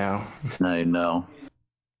 now you know. now you know.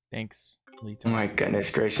 Thanks, Lito. Oh my goodness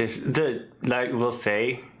gracious. Like we'll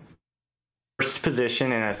say, first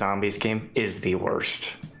position in a zombies game is the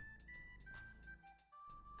worst.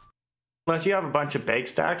 Unless you have a bunch of bake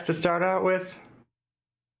stacks to start out with,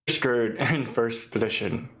 you're screwed in first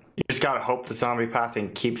position. You just gotta hope the zombie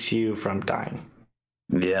pathing keeps you from dying.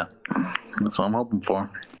 Yeah, that's what I'm hoping for.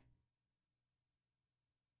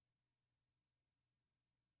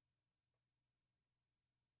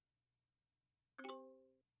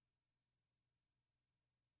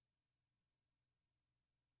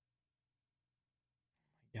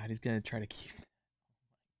 God, he's gonna try to keep.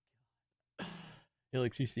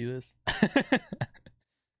 Alex, you see this?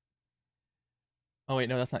 Oh wait,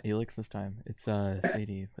 no, that's not Elix this time. It's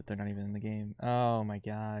Sadie, but they're not even in the game. Oh my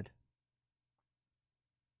god.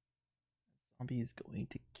 Zombie is going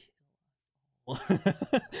to kill.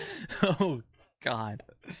 Oh god.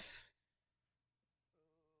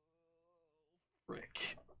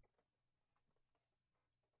 Frick.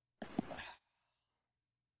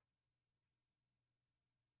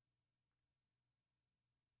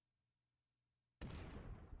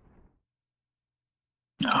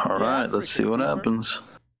 All right, let's see what happens.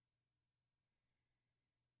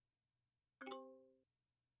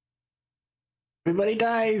 Everybody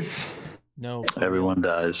dies. No. Everyone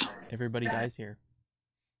dies. Everybody dies here.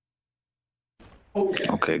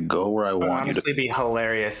 Okay, go where I It would want you to. honestly be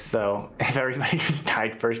hilarious though if everybody just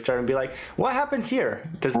died first turn and be like, "What happens here?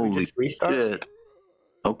 Does we Holy just restart?" shit.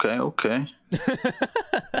 Okay, okay.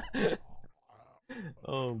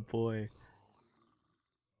 Oh boy.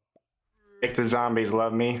 If the zombies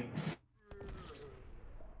love me.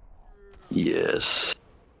 Yes.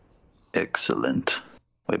 Excellent.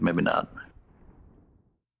 Wait, maybe not.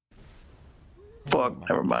 Fuck, my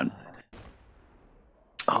never mind.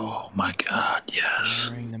 God. Oh my god, yes.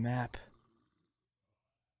 Clearing the map.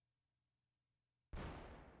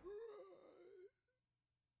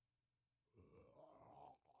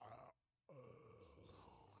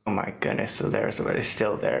 Oh my goodness, so there's somebody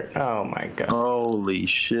still there. Oh my god. Holy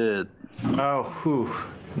shit. Oh, whew.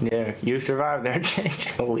 Yeah, you survived there, Jake.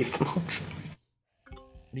 Holy smokes.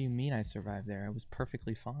 What do you mean I survived there? I was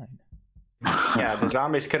perfectly fine. Yeah, the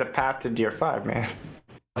zombies could have pathed to your 5, man.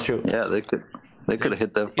 That's true. Yeah, they could have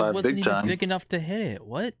hit that It 5 wasn't big even time. big enough to hit it.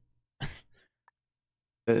 What?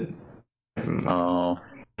 I'm Oh.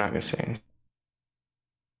 not gonna say anything.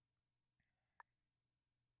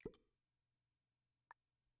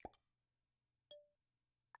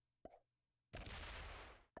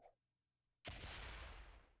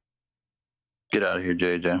 Get out of here,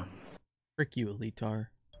 JJ. Frick you, Elitar.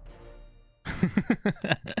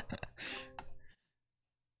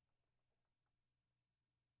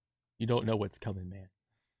 You don't know what's coming, man.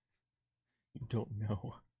 You don't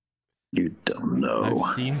know. You don't know.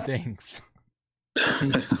 I've seen things.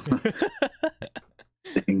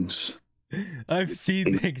 Things. I've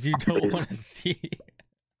seen things you don't want to see.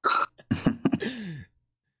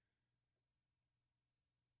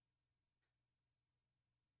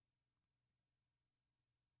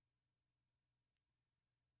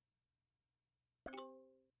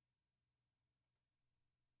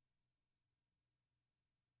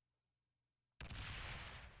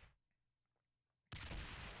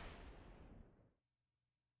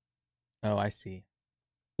 Oh, I see.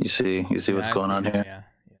 You see what's I going see on now, here? Yeah.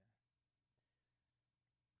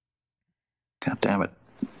 God damn it.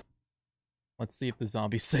 Let's see if the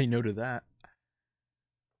zombies say no to that.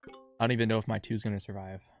 I don't even know if my 2's gonna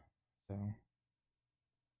survive. So.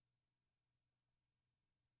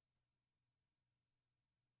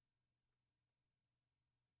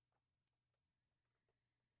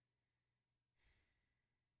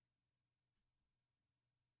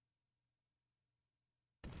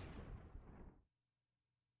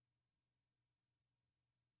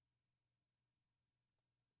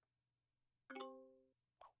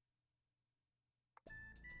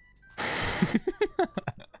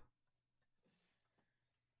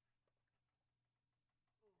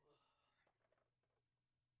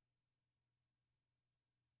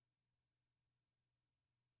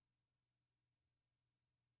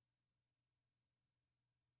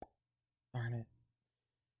 Darn it.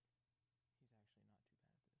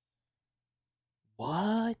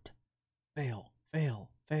 What? Fail, fail,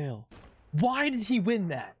 fail. Why did he win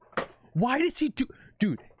that? Why does he do?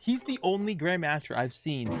 Dude, he's the only Grandmaster I've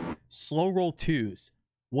seen slow roll 2s.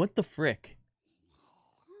 What the frick?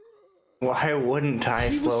 Why wouldn't I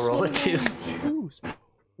He was slow roll it too? rolling 2s.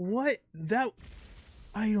 What? That.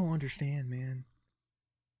 I don't understand, man.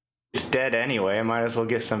 It's dead anyway. I might as well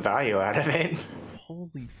get some value out of it.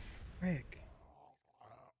 Holy frick.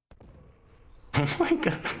 Oh my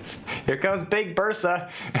goodness. Here comes Big Bertha.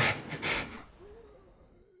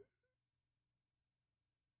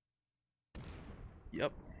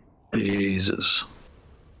 Yep. Jesus.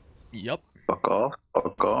 Yep. Fuck off,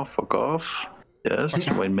 fuck off, fuck off. Yes,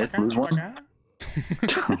 wait, miss, lose one.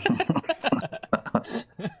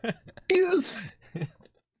 Yes.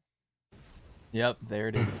 Yep, there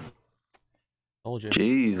it is. Told you.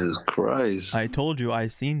 Jesus Christ. I told you I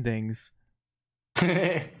seen things.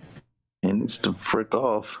 He needs to frick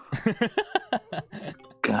off.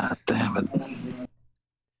 God damn it.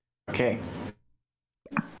 Okay.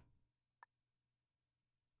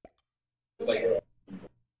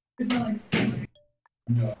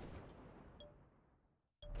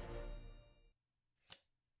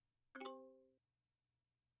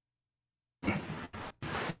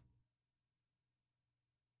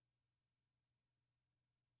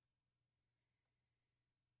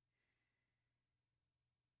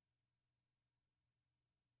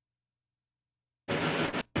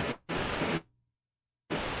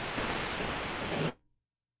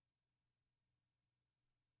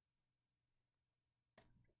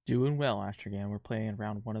 Doing well, Astragan. We're playing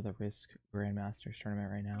round 1 of the Risk Grandmasters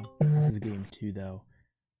tournament right now. This is game 2, though.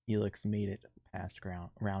 Helix made it past round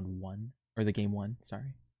 1, or the game 1,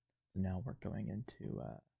 sorry. So now we're going into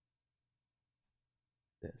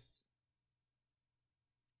this.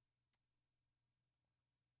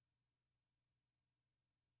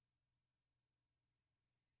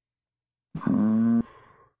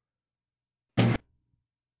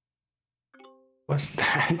 What's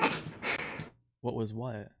that? What was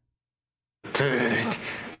what? Dude.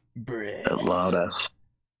 Bruh. That loud ass.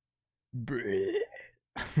 Bruh.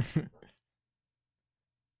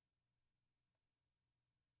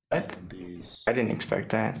 What? I didn't expect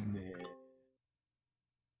that.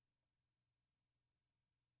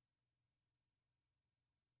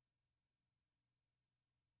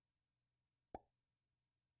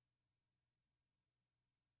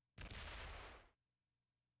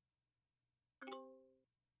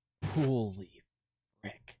 Holy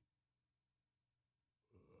frick.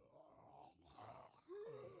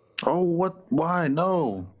 Oh, what? Why?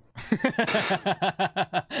 No.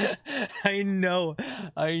 I know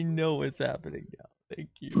what's happening now. Thank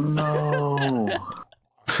you. No.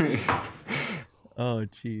 Oh,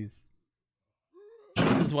 jeez.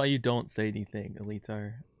 This is why you don't say anything,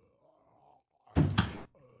 Elitar.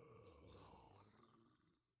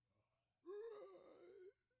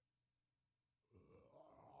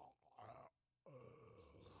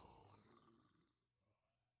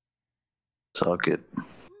 Suck it.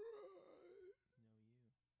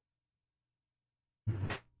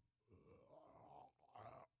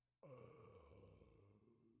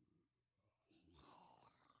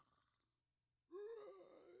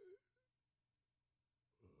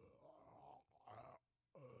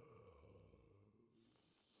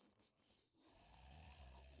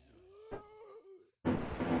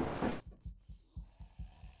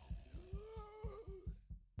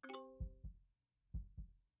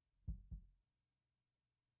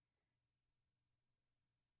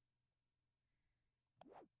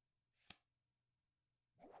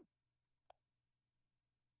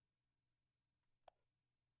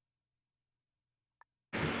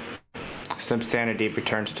 Some sanity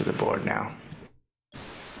returns to the board now.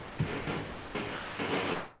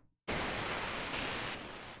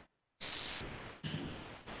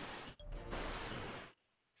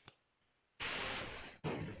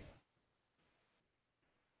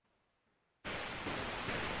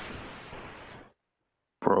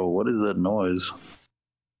 Bro, what is that noise?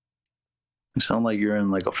 You sound like you're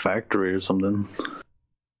in like a factory or something.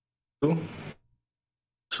 Who?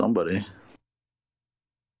 Somebody.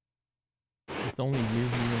 It's only you, me,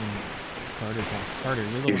 and Carter. Carter,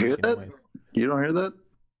 you're the You one hear making that? noise. You don't hear that?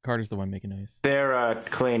 Carter's the one making noise. They're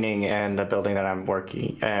cleaning in the building that I'm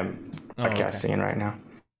working, podcasting in right now.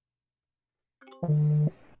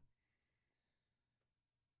 One,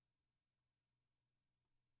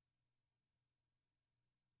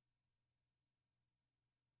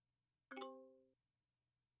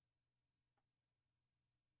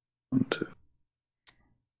 two.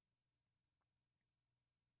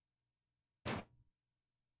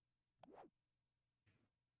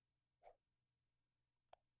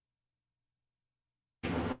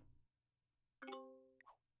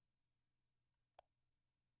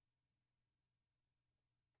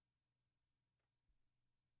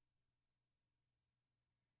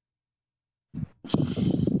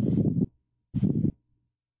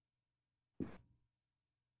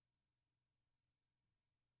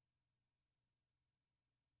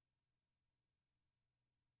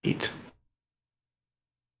 Eat.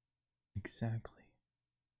 Exactly.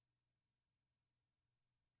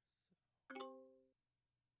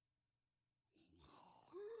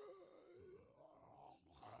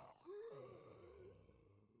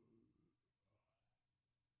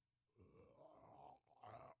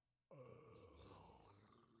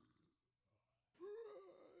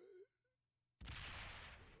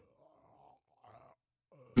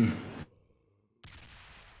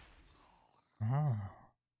 Ah.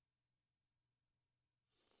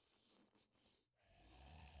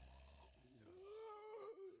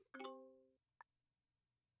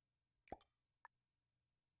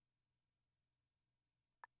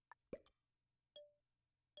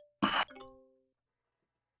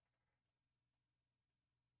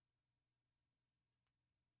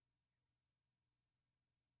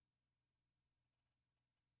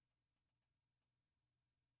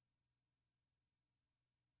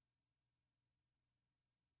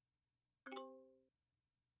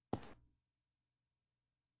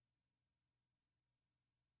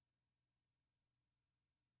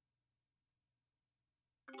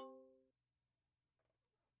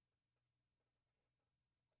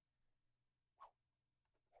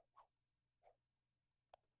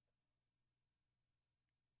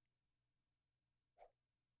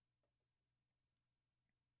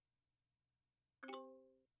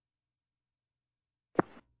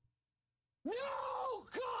 No,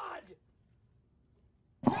 God!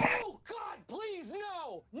 No, God, please,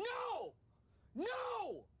 no! No!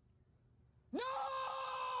 No! No!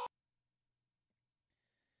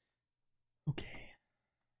 Okay.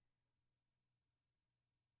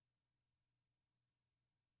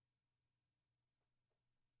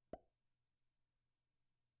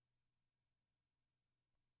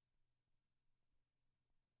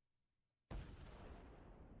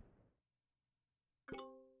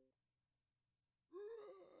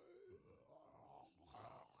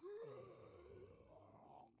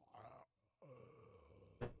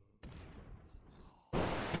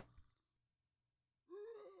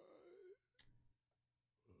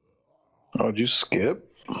 Oh, did you skip?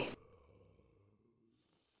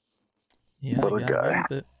 Yeah, What I a got away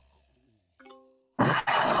with it.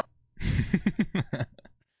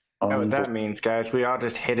 You know what that means, guys? We all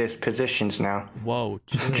just hit his positions now. Whoa,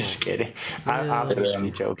 chill. Just kidding. I'm Chill.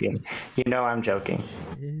 obviously joking. You know I'm joking.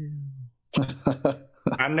 Chill.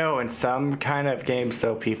 I know in some kind of games,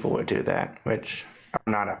 though, people would do that, which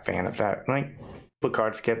I'm not a fan of that. Like, with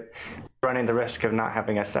card skip, running the risk of not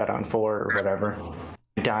having a set on 4 or whatever,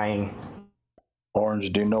 dying.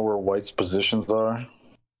 Orange, do you know where White's positions are?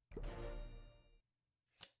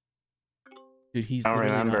 Dude, he's I don't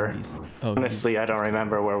literally not remember. in these. Oh, Honestly, I don't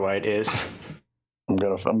remember where White is. I'm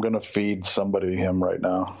gonna feed somebody him right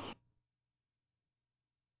now.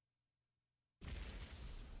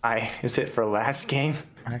 Is it for last game?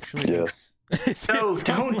 Actually, Yes. No,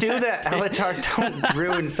 don't do that, Elatar. Don't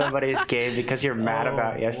ruin somebody's game because you're mad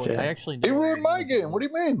about I yesterday. actually He know ruined where my game. What do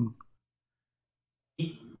you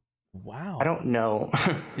mean? Wow. I don't know.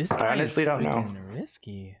 This I guy honestly is don't know. freaking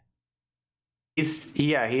risky.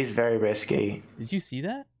 He's very risky. Did you see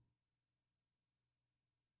that?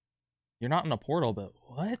 You're not in a portal, but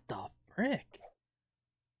what the frick?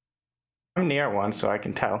 I'm near one, so I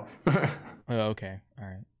can tell. Oh, okay. All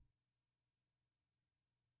right.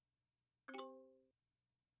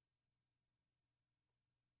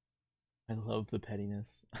 I love the pettiness.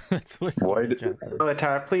 That's what Why Super did- Chat said.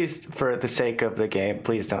 Elatar, please, for the sake of the game,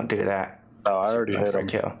 please don't do that. No, I already hit him.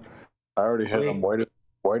 Kill. I already hit him.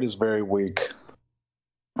 White is very weak.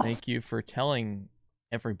 Thank you for telling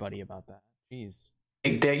everybody about that. Jeez.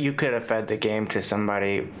 That you could have fed the game to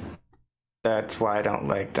somebody. That's why I don't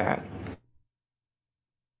like that.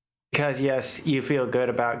 Because yes, you feel good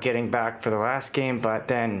about getting back for the last game, but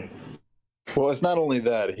then Well, it's not only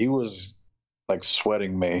that. He was like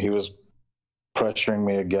sweating me. He was pressuring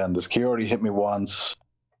me again. This key already hit me once.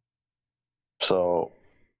 So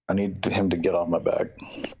I need him to get off my back.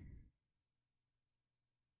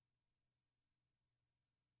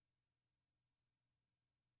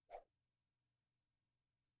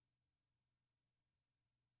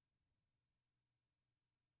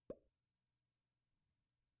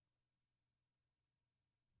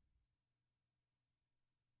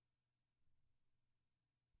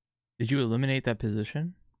 Did you eliminate that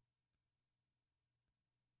position?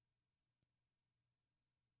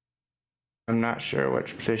 I'm not sure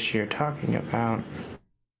which position you're talking about.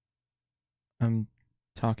 I'm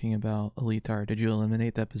talking about Elitar. Did you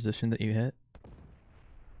eliminate that position that you hit?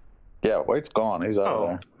 Yeah, White's gone. He's out of Oh,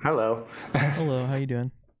 there. hello. Hello, how you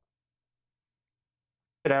doing?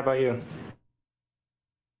 Good, how about you?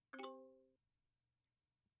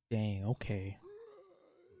 Dang, okay.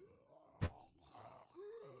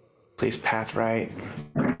 Please path right.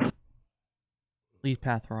 Please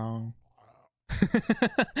path wrong.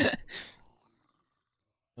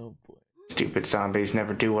 Oh boy. Stupid zombies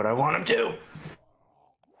never do what I want them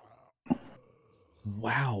to.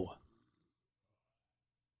 Wow.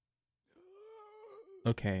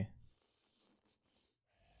 Okay.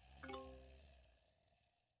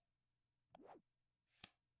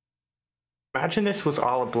 Imagine this was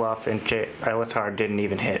all a bluff and Elatar didn't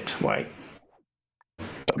even hit White.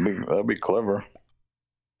 That'd be clever.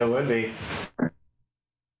 It would be.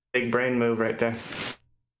 Big brain move right there.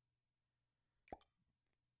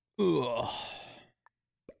 Ugh.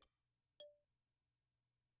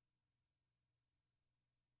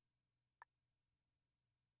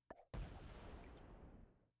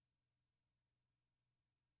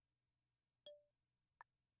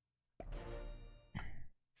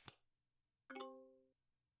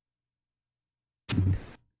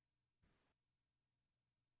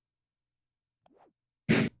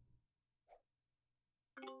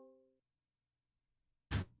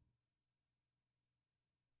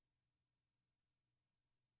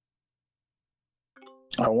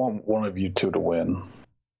 I want one of you two to win.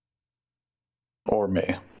 Or me.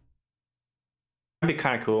 That'd be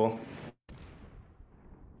kind of cool.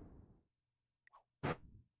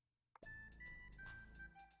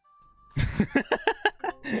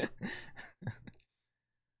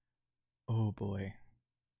 Oh boy.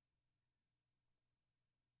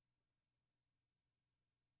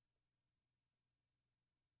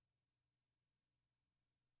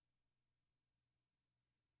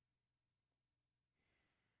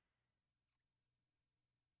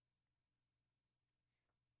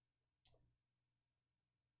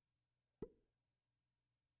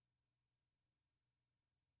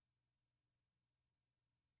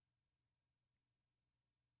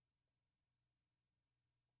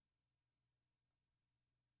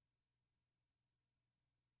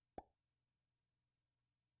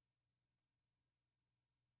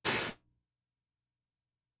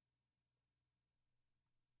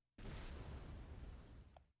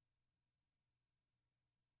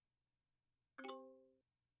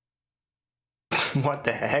 What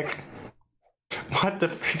the heck? What the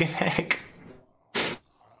freaking heck?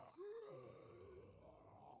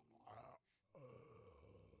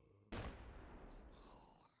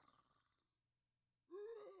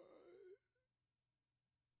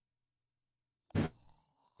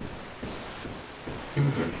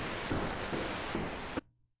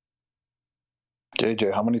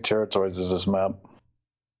 JJ, how many territories is this map?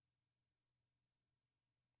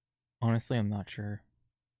 Honestly, I'm not sure.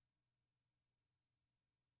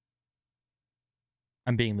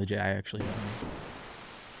 I'm being legit. I actually don't know.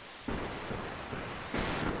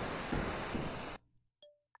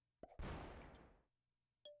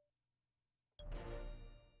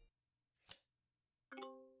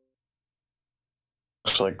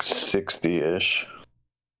 Looks like 60-ish.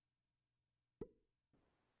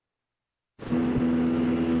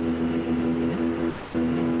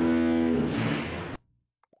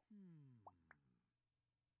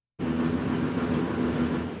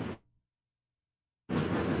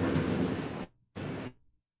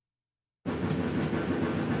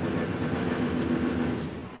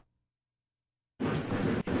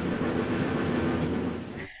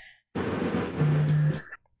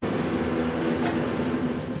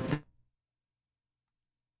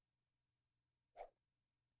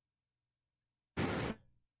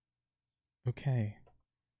 Okay.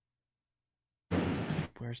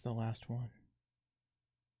 Where's the last one?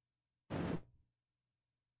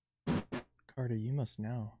 Carter, you must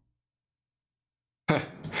know. Let's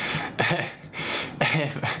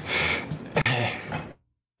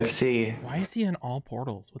see. Why is he in all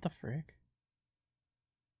portals? What the frick?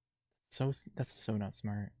 That's so not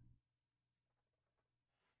smart.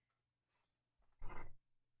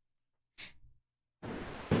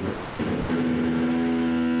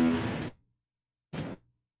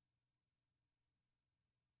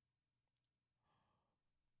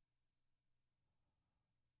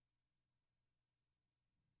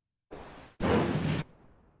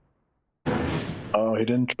 Oh, he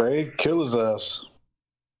didn't trade? Kill his ass.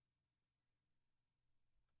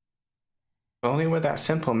 Only we're that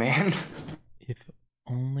simple, man. If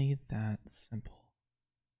only that simple.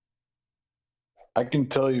 I can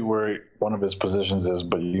tell you where one of his positions is,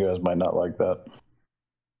 but you guys might not like that.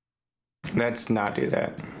 Let's not do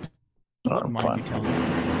that. Oh, Mind you fine. tell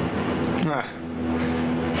us? Ah.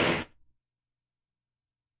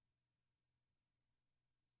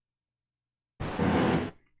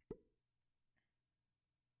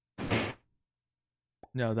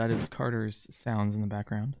 No, that is Carter's sounds in the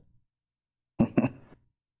background.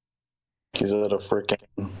 He's at a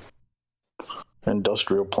freaking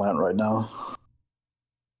industrial plant right now.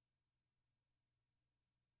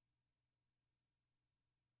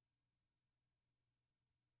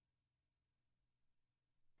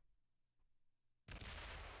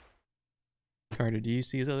 Carter, do you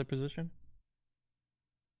see his other position?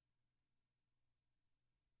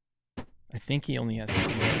 I think he only has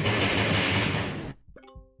two.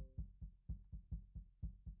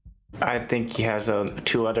 I think he has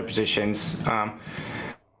two other positions,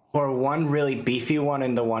 or one really beefy one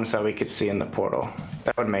and the ones that we could see in the portal.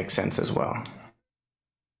 That would make sense as well.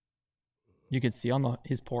 You can see on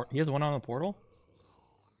his port. He has one on the portal.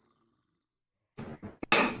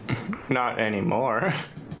 Not anymore.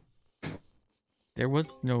 There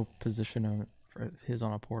was no position for his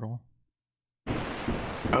on a portal.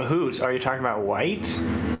 Oh, whose? Are you talking about White?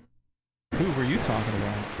 Who were you talking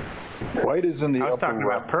about? White is in the I was upper talking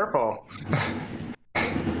about Purple.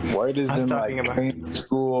 White is I was in talking like about- training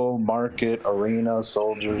school, market, arena,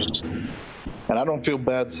 soldiers. And I don't feel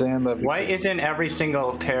bad saying that. White isn't every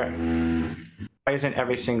single Why isn't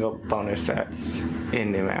every single bonus that's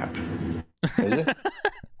in the map? Is it?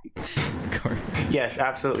 Carter. Yes,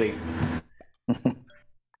 absolutely.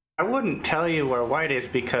 I wouldn't tell you where White is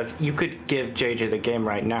because you could give JJ the game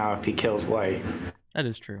right now if he kills White. That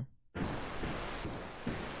is true.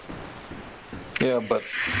 Yeah, but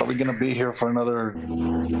are we gonna be here for another?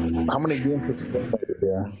 How many games have we played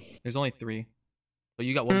here? There's only 3. So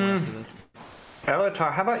you got one more after this.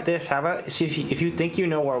 Avatar, how about this? How about see if you think you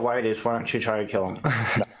know where White is, why don't you try to kill him?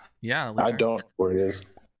 Yeah, I later. don't know where he is.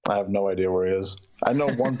 I have no idea where he is. I know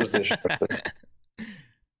one position.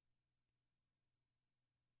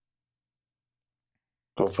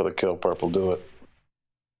 Go for the kill, purple. Do it.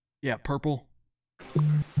 Yeah, purple.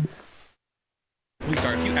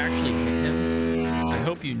 Weezar, if you actually hit him, I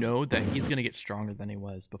hope you know that he's gonna get stronger than he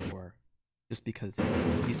was before, just because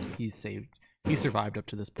he survived up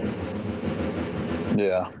to this point.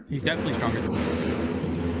 Yeah, He's definitely stronger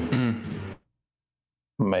than me.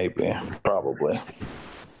 maybe, probably.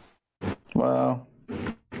 Well,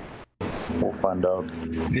 we'll find out.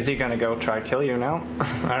 Is he gonna go try kill you now?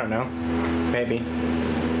 I don't know. Maybe.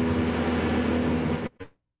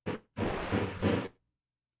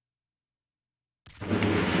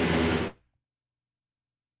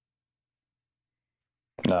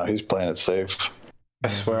 No, he's playing it safe. I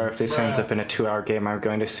swear, if this ends up in a 2-hour game, I'm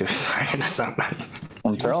going to suicide into somebody.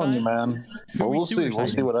 I'm telling you, man. Well, we'll see. We'll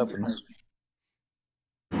see suiciding? what happens.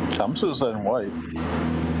 I'm suiciding White.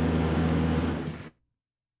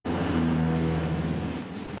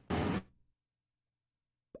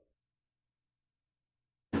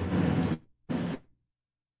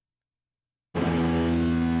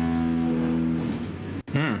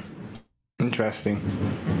 Interesting.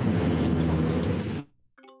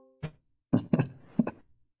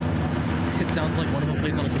 It sounds like one of them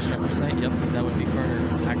plays on a construction site. Yep, that would be Carter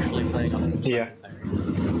actually playing on a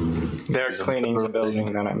construction site. They're cleaning the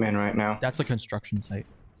building that I'm in right now. That's a construction site.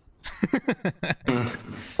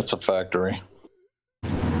 It's a factory.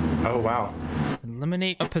 Oh, wow.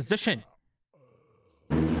 Eliminate a position.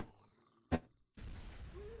 Darn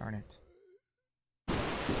it.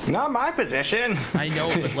 Not my position! I know,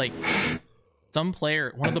 but like,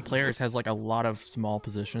 one of the players has like a lot of small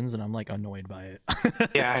positions, and I'm like annoyed by it.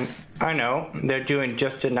 Yeah, I know. They're doing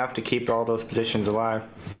just enough to keep all those positions alive.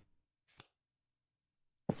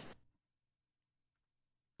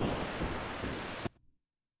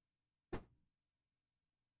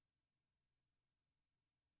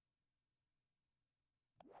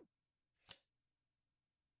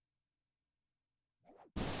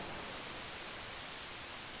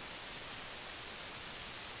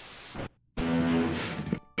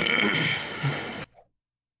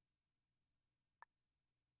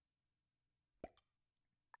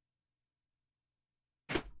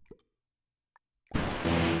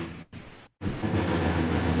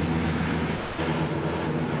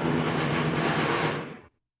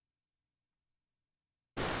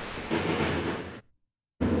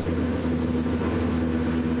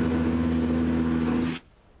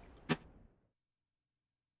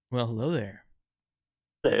 Well, hello there.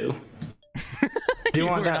 Hello. Do you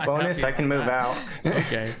want were that not bonus? happy I can about move that. out.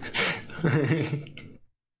 Okay.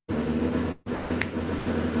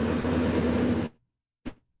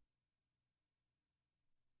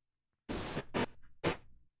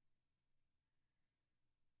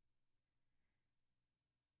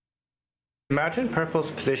 Imagine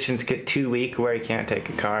Purple's positions get too weak where he can't take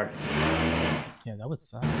a card. Yeah, that would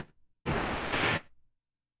suck.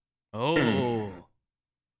 Oh.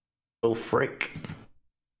 Oh, frick.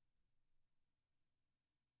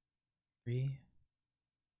 3.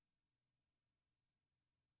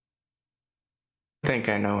 I think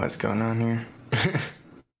I know what's going on here.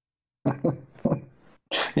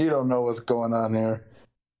 You don't know what's going on here.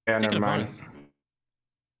 Yeah, Taking never a mind. bonus.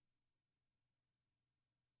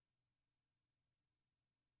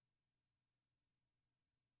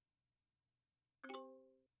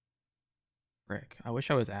 Frick. I wish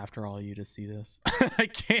I was after all you to see this. I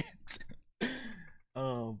can't.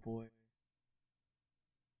 Oh boy.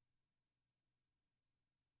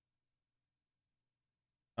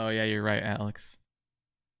 Oh yeah, you're right, Alex.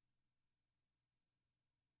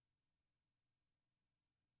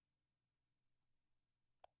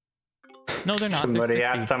 No, they're not. Somebody They're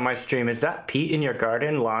 60. asked on my stream, is that Pete in your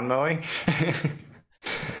garden lawn mowing?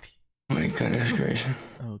 My goodness gracious.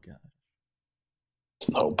 Oh god.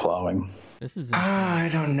 Snow plowing. This is I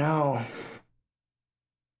don't know.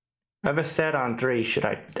 I have a set on 3. Should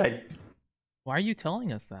I Why are you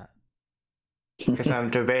telling us that? because I'm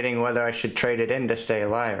debating whether I should trade it in to stay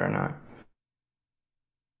alive or not.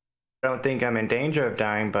 I don't think I'm in danger of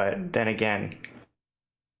dying, but then again,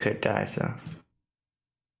 could die, so.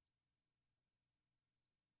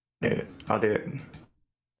 I'll do it.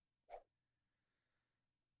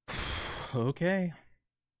 Okay.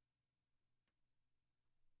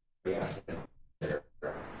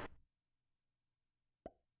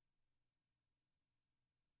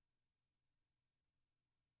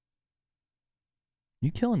 You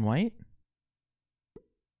killing white?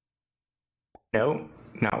 Nope,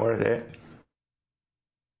 not worth it.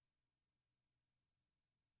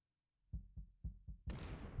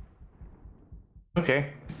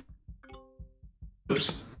 Okay.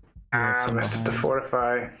 Oops. You left some I have to behind.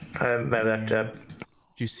 fortify. I left up. Did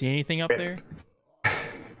you see anything up there?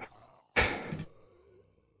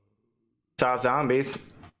 Saw zombies.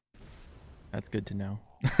 That's good to know.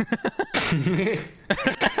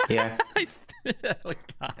 Yeah. Oh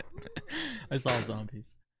god. I saw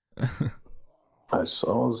zombies. I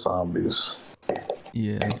saw zombies.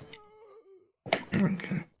 Yeah.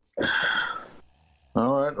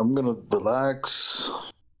 All right, I'm gonna relax,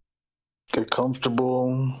 get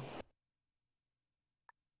comfortable.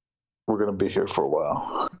 We're gonna be here for a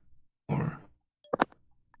while.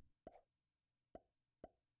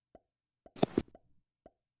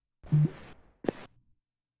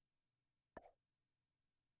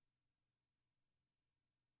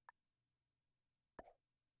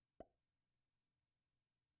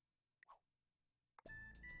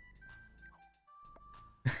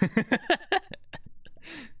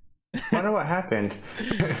 Wonder what happened.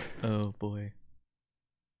 Oh boy.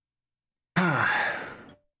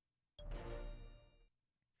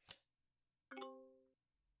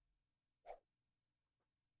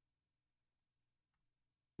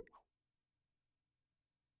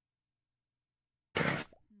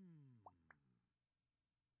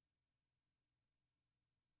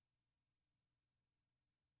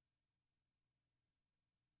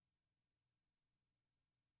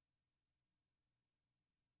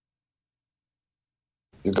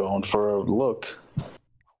 He's going for a look.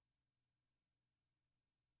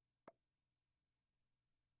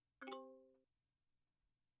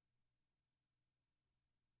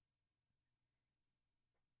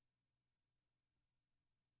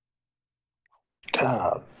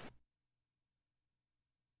 God.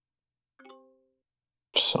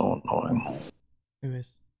 So annoying. Who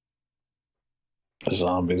is? The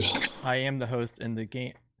zombies. I am the host in the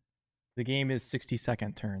game. The game is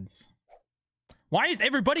 60-second turns. Why is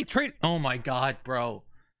everybody trade? Oh my god, bro.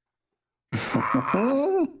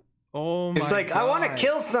 Oh my It's like, god. I want to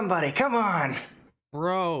kill somebody. Come on.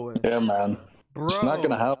 Bro. Yeah, man. Bro. It's not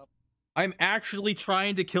gonna happen. I'm actually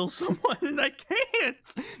trying to kill someone and I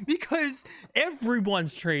can't because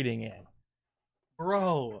everyone's trading in.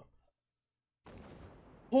 Bro.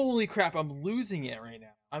 Holy crap, I'm losing it right now.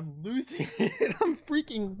 I'm losing it. I'm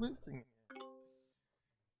freaking losing it.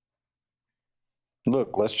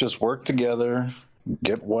 Look, let's just work together.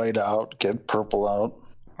 Get white out. Get purple out.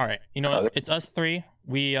 All right, you know what? It's us three.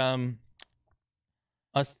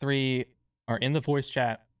 Us three are in the voice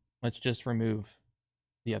chat. Let's just remove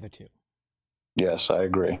the other two. Yes, I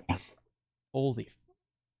agree. Holy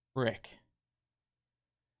frick.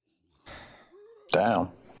 Damn.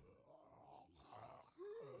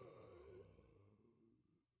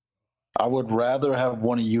 I would rather have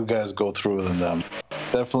one of you guys go through than them.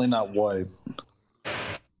 Definitely not white.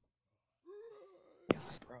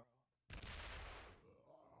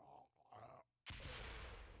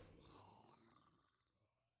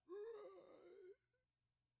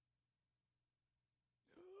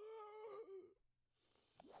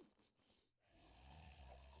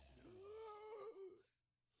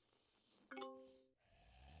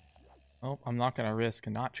 Oh, I'm not gonna risk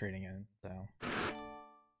not trading in, so.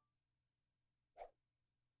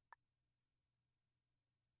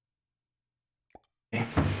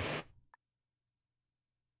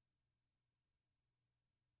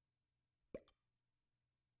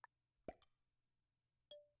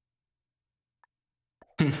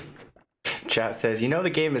 Chat says, you know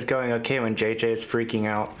the game is going okay when JJ is freaking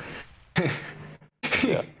out.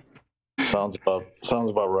 Yeah. Sounds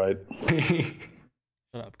about right.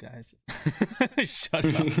 Shut up, guys. Shut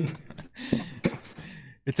up.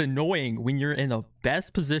 It's annoying when you're in the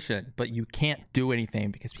best position, but you can't do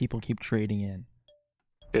anything because people keep trading in.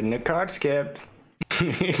 Didn't a card skip?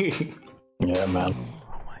 Yeah, man.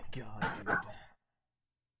 Oh my god, dude.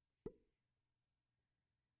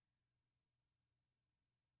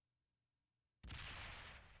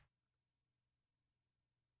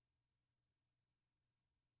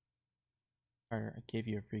 Carter, I gave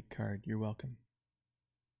you a free card. You're welcome.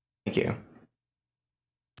 Thank you.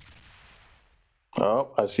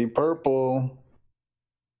 Oh, I see purple.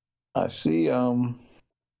 I see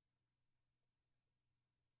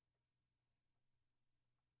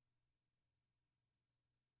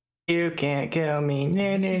You can't kill me.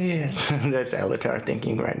 That's Elatar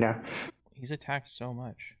thinking right now. He's attacked so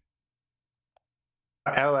much.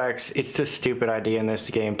 LX, it's a stupid idea in this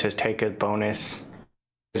game to take a bonus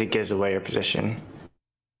because it gives away your position.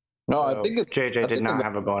 No, So I think it, JJ I did think not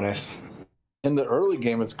have a bonus. in the early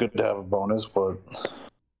game it's good to have a bonus, but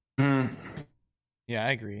Hmm. Yeah,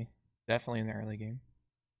 I agree. Definitely in the early game.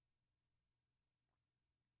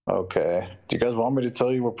 okay. Do you guys want me to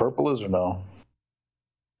tell you what purple is or no?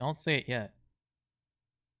 Don't say it yet.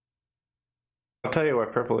 I'll tell you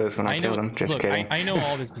what purple is when I know. kill him. Just Look, kidding. I know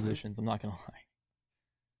all of his positions. I'm not gonna lie.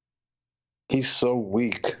 He's so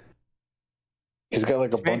weak. He's got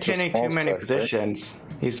like a He's bunch of maintaining small too many stacks, right? positions.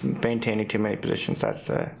 He's maintaining too many positions. That's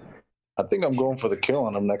I think I'm going for the kill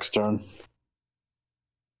on him next turn.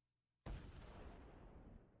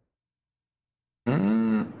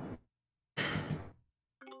 Mm.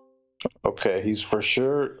 Okay, he's for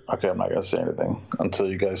sure. Okay, I'm not gonna say anything until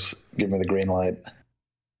you guys give me the green light.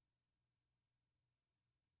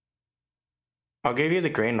 I'll give you the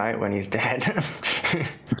green light when he's dead.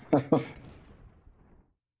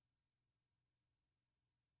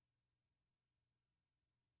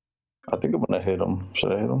 I think I'm gonna hit him.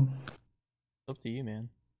 Should I hit him? It's up to you, man.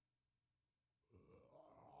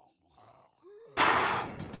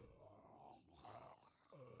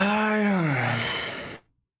 I don't.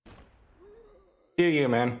 Do you,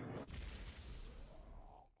 man?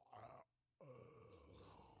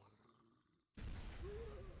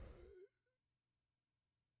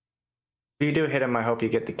 If you do hit him, I hope you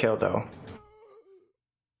get the kill, though.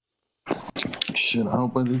 Shit, I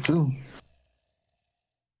hope I do too.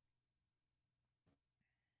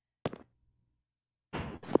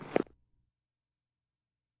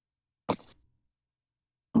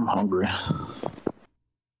 I'm hungry.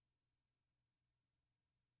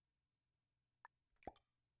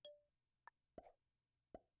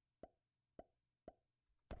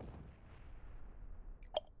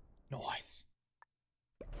 Nice.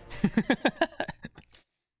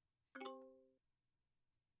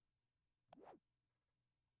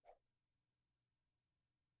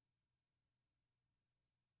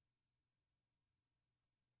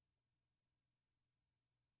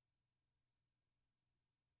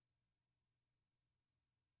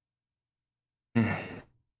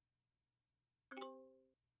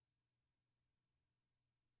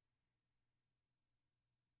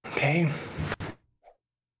 Okay.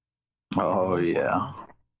 Oh yeah.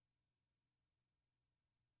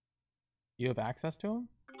 You have access to him?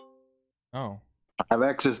 Oh. I have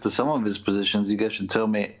access to some of his positions. You guys should tell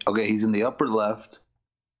me. Okay, he's in the upper left.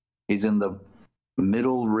 He's in the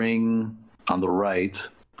middle ring on the right.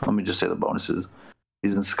 Let me just say the bonuses.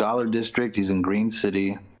 He's in Scholar District. He's in Green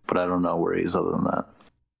City, but I don't know where he is other than that.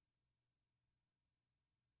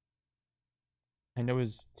 I know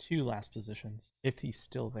his two last positions, if he's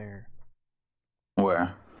still there.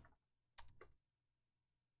 Where?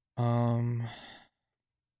 I'm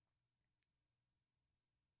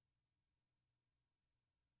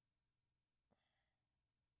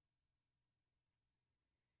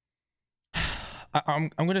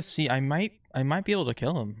gonna see. I might be able to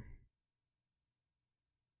kill him,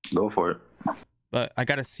 Go for it. but I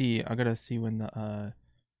gotta see when the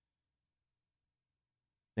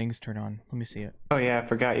things turn on. Let me see it. Oh yeah, I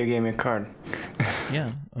forgot you gave me a card.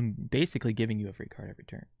 Yeah, I'm basically giving you a free card every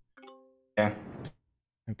turn. Yeah.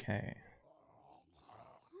 Okay.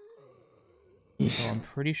 So I'm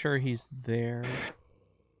pretty sure he's there.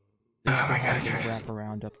 This Oh my God. can wrap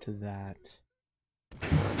around up to that.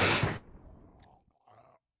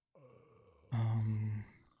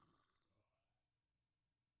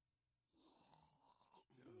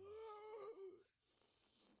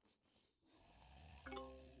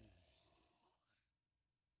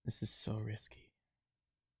 This is so risky.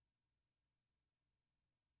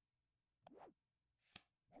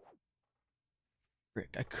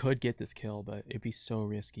 Frick, I could get this kill, but it'd be so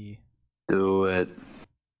risky. Do it.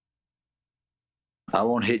 I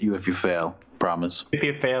won't hit you if you fail. Promise. If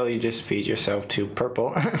you fail, you just feed yourself to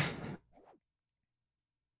purple.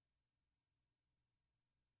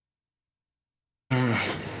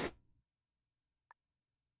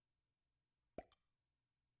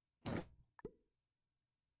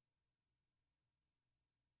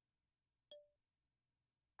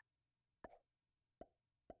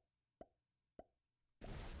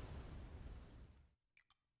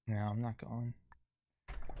 No, I'm not going.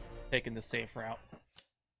 Taking the safe route.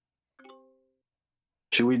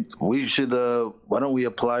 We should why don't we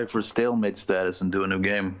apply for stalemate status and do a new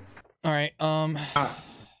game? All right.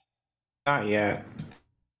 Not yet.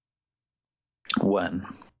 When?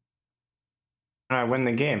 When I win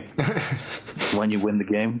the game. When you win the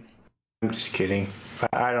game? I'm just kidding.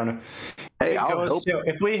 I don't know. Hey, I'll help.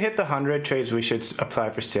 If we hit the 100 trades, we should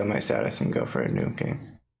apply for stalemate status and go for a new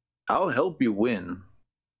game. I'll help you win.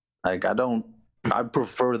 Like I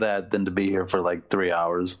prefer that than to be here for like 3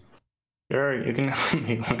 hours. Sure, you can help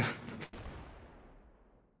me.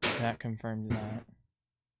 That confirms that.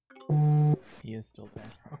 He is still there.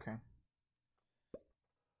 Okay.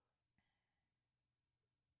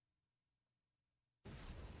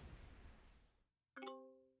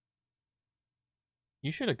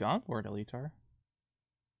 You should have gone for it, Elitar.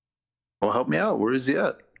 Well, help me out. Where is he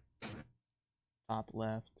at? Top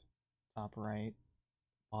left, top right,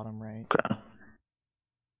 bottom right. Okay.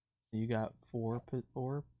 You got four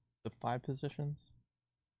to 5 positions.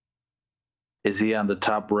 Is he on the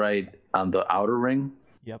top right on the outer ring?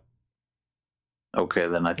 Yep. Okay,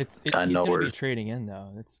 then I He's know gonna where. be trading in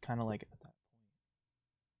though. It's kind of like at that.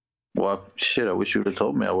 Well, shit! I wish you would have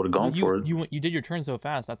told me. I would have gone for it. You did your turn so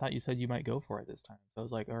fast. I thought you said you might go for it this time. So I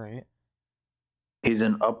was like, all right. He's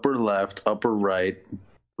in upper left, upper right,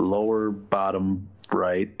 lower bottom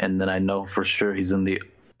right, and then I know for sure he's in the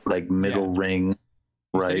middle ring. You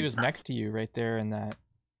said Right. he was next to you right there in that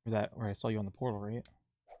where I saw you on the portal, right?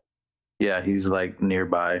 Yeah, he's like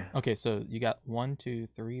nearby. Okay, so you got 1, 2,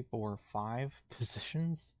 3, 4, 5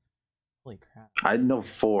 positions. Holy crap! I know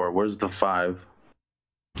 4. Where's the 5?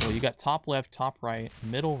 Well, you got top left, top right,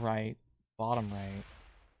 middle right, bottom right.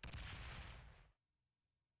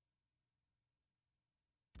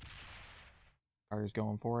 Carter's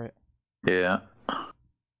going for it. Yeah.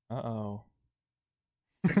 Uh-oh.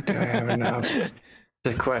 Do I have enough?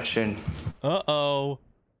 The question. Uh-oh.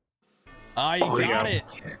 Ah, you Oh, you got go. it.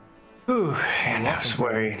 Ooh, and I was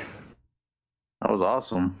worried. That was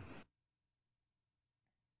awesome.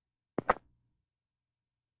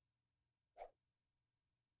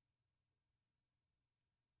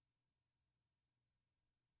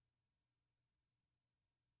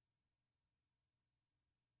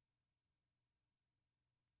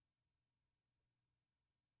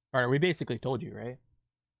 All right, we basically told you, right?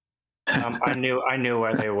 I knew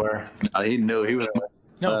where they were. He knew he was.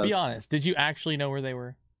 No, be fast. honest. Did you actually know where they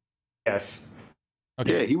were? Yes.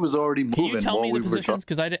 Okay. Yeah, he was already moving. Can you tell while me the we were positions?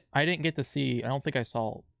 Because I didn't get to see. I don't think I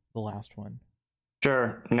saw the last one.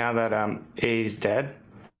 Sure. Now that A's dead.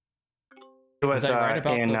 It was Was I right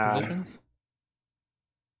about in the positions?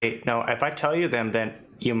 wait, no, if I tell you them, then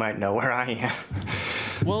you might know where I am.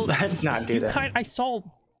 Well, let's not do that. I saw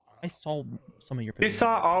some of your You positions.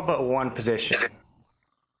 saw all but one position. You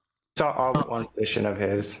saw all but one position of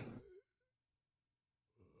his.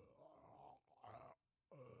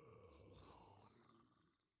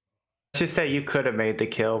 Let's just say you could have made the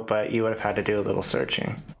kill, but you would have had to do a little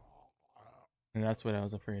searching. And that's what I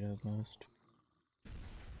was afraid of most.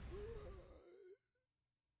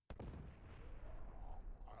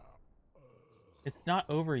 It's not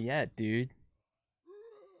over yet, dude.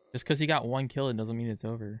 Just because he got one kill, it doesn't mean it's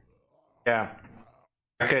over. Yeah.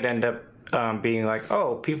 I could end up being like,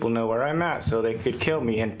 oh, people know where I'm at, so they could kill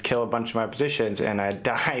me and kill a bunch of my positions, and I'd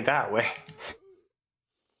die that way.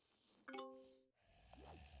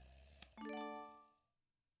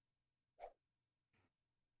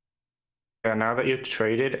 Yeah, now that you've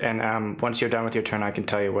traded, and once you're done with your turn, I can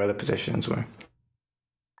tell you where the positions were.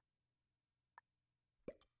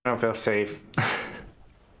 I don't feel safe.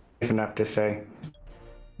 Safe enough to say.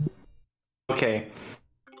 Okay.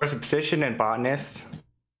 There's a position in botanist,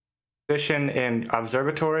 position in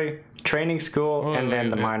observatory, training school, Wait, and then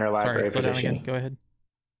the minor library slow down position. again. Go ahead.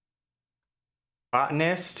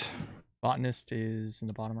 Botanist, Botanist is in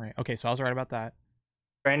the bottom right. Okay, so I was right about that.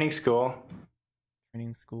 training school,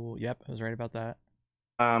 Training school. Yep, I was right about that.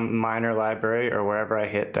 minor library, or wherever I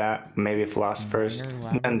hit that, maybe philosophers, Minor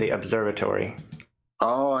and then the observatory.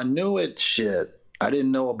 Oh, I knew it. Shit, I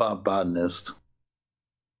didn't know about botanist.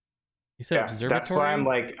 You said Yeah, observatory? that's why I'm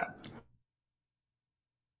like,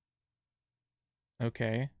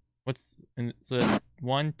 Okay. What's so that's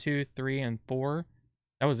 1, 2, 3, and 4?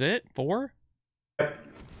 That was it? 4?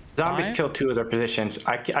 zombies 5? killed 2 of their positions.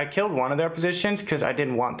 I killed one of their positions because I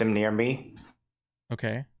didn't want them near me.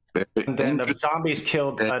 Okay. And then the zombies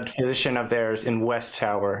killed a position of theirs in West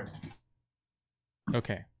Tower.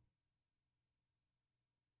 Okay.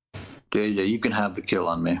 Yeah, you can have the kill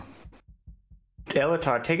on me.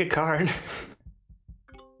 Elitar, take a card.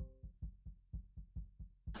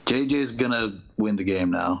 JJ's gonna win the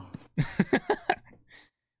game now.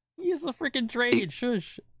 He has a freaking trade.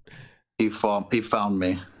 Shush. He found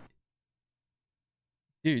me.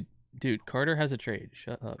 Dude, Carter has a trade.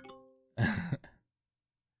 Shut up.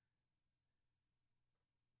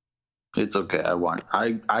 It's okay. I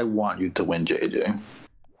want you to win, JJ.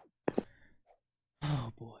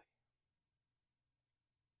 Oh boy.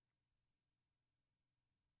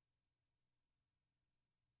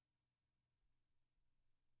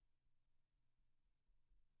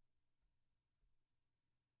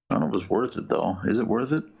 I don't know if it's worth it though. Is it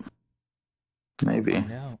worth it? Maybe.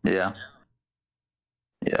 Find out. Yeah.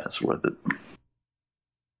 Yeah, it's worth it.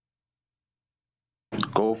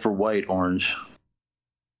 Go for white, orange.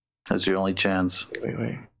 That's your only chance.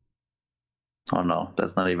 Wait. Oh no,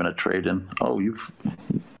 that's not even a trade-in. Oh, you've...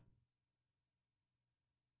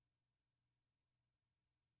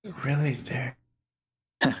 Really there?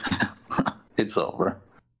 It's over.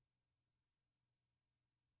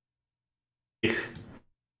 Okay.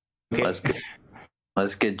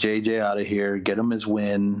 Let's get JJ out of here. Get him his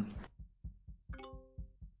win.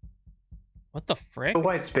 What the frick? The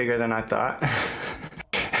white's bigger than I thought.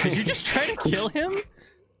 Did you just try to kill him?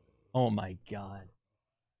 Oh my god.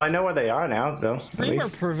 I know where they are now, though. at Streamer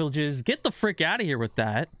least. privileges. Get the frick out of here with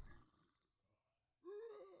that.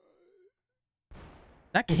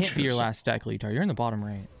 That can't be your last stack, Leotard. You're in the bottom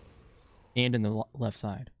right. And in the left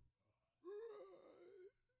side.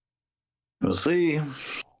 We'll see.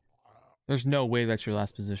 There's no way that's your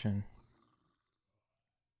last position.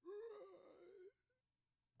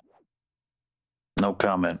 No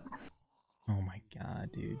comment. Oh my god,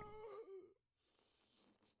 dude.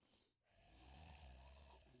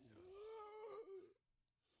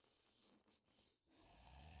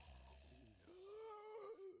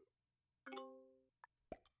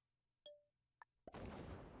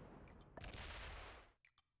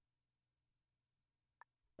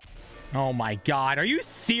 Oh my god, are you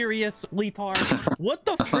serious, Leotard? What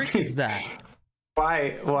the frick is that?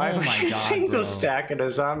 Why Oh would my you God, single bro. stack in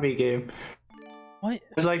a zombie game? What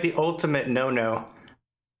It's like the ultimate no-no.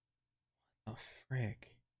 the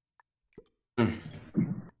frick? And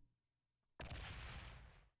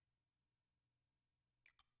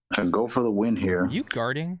go for the win here. Are you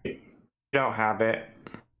guarding? You don't have it.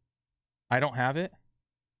 I don't have it?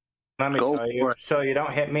 Let me Go tell for you. it. So you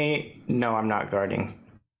don't hit me? No, I'm not guarding.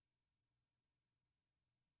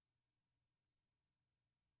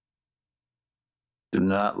 Do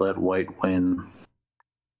not let white win.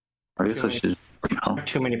 I guess I should. I have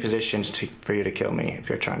too many positions for you to kill me if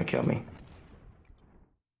you're trying to kill me.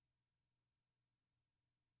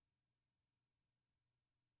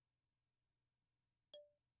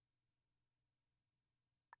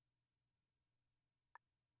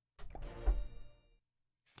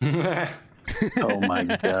 Oh my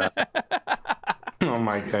god. Oh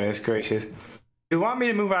my goodness gracious. You want me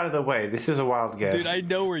to move out of the way? This is a wild guess. Dude, I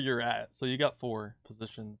know where you're at. So you got 4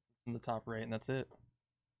 positions in the top right, and that's it.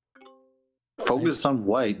 Focus on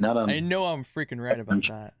white, not on. I know I'm freaking right about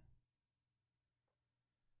that.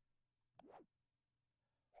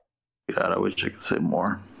 God, I wish I could say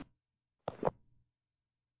more.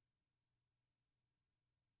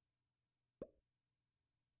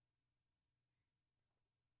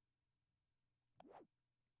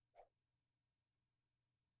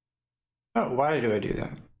 Oh, why do I do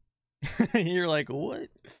that? You're like, what?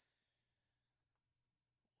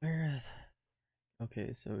 Where?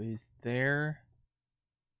 Okay, so he's there.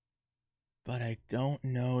 But I don't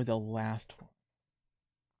know the last one.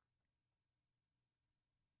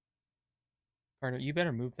 Carter, you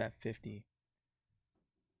better move that 50.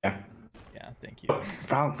 Yeah. Yeah, thank you.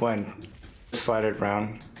 Wrong one. Slide it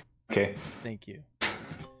around. Okay. Thank you.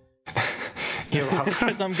 You're welcome.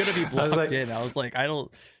 Because I'm gonna be blocked like- in. I was like, I don't.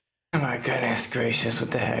 Oh my goodness gracious,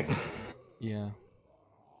 what the heck? Yeah.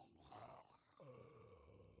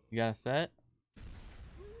 You got a set?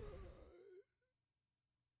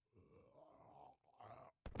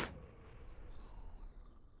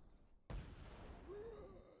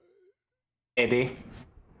 Maybe.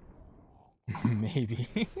 Maybe.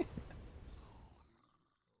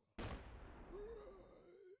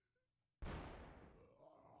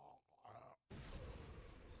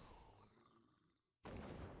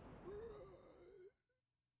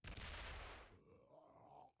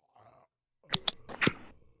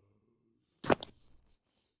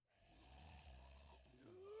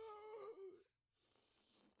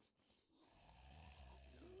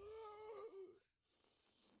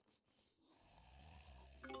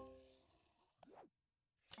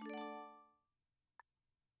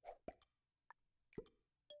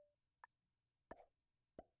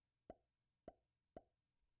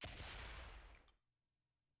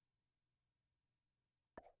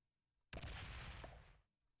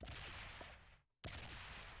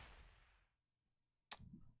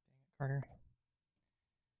 Carter.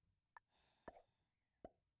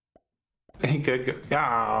 Good.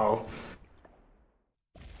 Oh.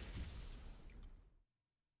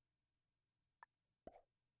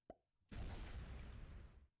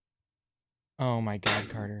 Oh my god,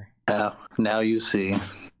 Carter. Now you see.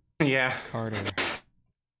 Yeah. Carter.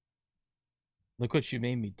 Look what you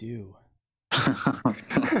made me do.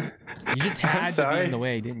 You just had to be sorry. in the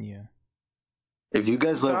way, didn't you? If you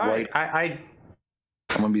guys let Sorry, White, I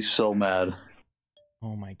I'm gonna be so mad.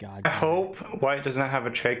 Oh my god. hope White does not have a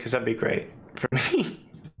trade because that'd be great for me.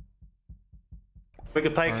 We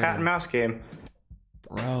could play a cat and mouse game.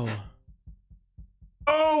 Bro.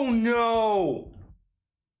 Oh no!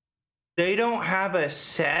 They don't have a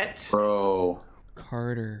set? Bro.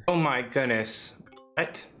 Carter. Oh my goodness.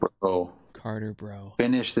 What? Bro. Carter, bro.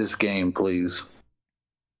 Finish this game, please.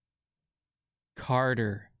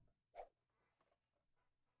 Carter.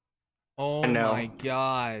 Oh No. my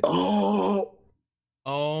god. Oh.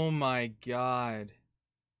 Oh my god.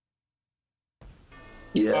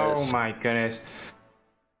 Yes. Oh my goodness.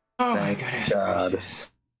 Oh Thank my goodness God. gracious.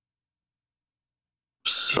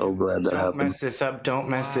 So glad that Don't happened. mess this up. Don't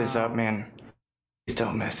mess this up, Wow. man. Please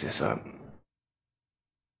don't mess this up.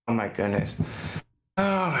 Oh my goodness.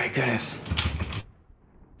 Oh my goodness.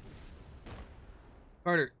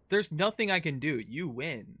 Carter, there's nothing I can do. You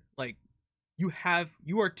win. Like, you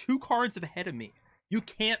are 2 cards ahead of me. You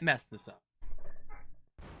can't mess this up.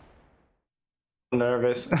 I'm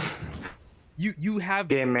nervous. You have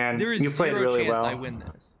Game, man. there is You played zero really chance well. I win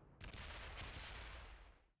this.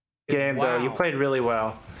 Game, though. You Wow. played really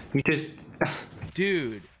well. You just...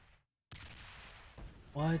 Dude.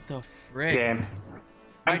 What the frick? Game.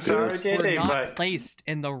 My I'm sorry, cards were JJ, not but... placed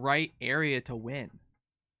in the right area to win.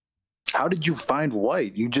 How did you find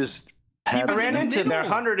White? You just had. I was ran in the into their middle.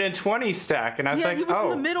 120 stack, and I was Yeah, like, he was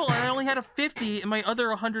oh. in the middle, and I only had a 50, and my other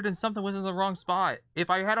 100 and something was in the wrong spot. If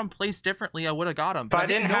I had him placed differently, I would have got him. If I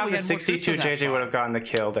didn't know have he the had more troops 62, in that JJ spot. would have gotten the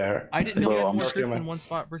kill there. I didn't know Bro, he had I'm more working troops on- in one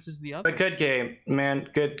spot versus the other. But good game, man.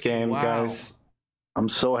 Good game, Wow. guys. I'm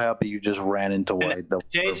so happy you just ran into White. That was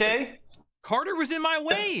perfect. JJ, Carter was in my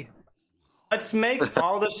way. let's make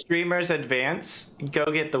all the streamers advance. Go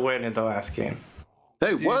get the win in the last game.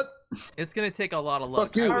 Hey, Dude. what? It's gonna take a lot of luck.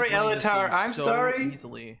 Fuck you. I was Sorry, winning this Elatar, game I'm so sorry.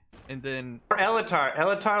 Easily, and then Or Elatar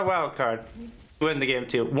wildcard. Win the game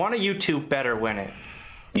too. One of you two better win it.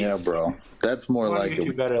 Yeah, bro. That's more Why like don't you it.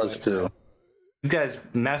 do better Us like too. You guys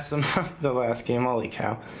messed them up the last game. Holy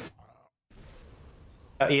cow.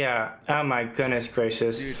 Yeah. Oh my goodness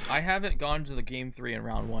gracious. dude, I haven't gone to the game 3 in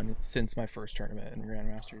round 1 since my first tournament in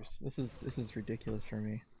Grandmasters. This is ridiculous for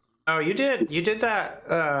me. Oh, you did. You did that.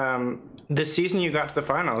 This season you got to the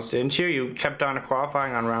finals, didn't you? You kept on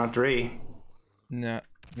qualifying on round 3. No,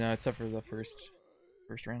 except for the first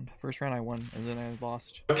round. First round I won, and then I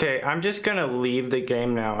lost. Okay, I'm just gonna leave the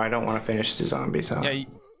game now. I don't want to finish the zombies out. Yeah,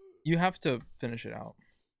 you have to finish it out.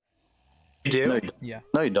 You do? No, Yeah.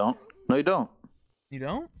 no, you don't. No, you don't. You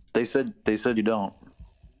don't? They said you don't.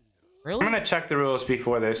 Really? I'm gonna check the rules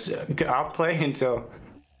before this. I'll play until.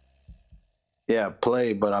 Yeah,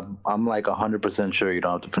 play, but I'm like 100% sure you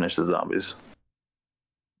don't have to finish the zombies.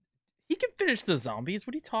 He can finish the zombies.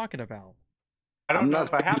 What are you talking about? I don't I'm know not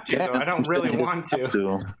if I have to saying though. I don't really you don't want have to.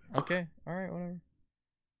 to. Okay. All right. Whatever.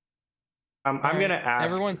 I'm All right. gonna ask.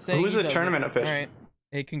 Everyone's saying who's he the does tournament it. official? All right.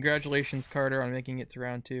 Hey, congratulations, Carter, on making it to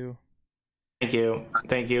round 2. Thank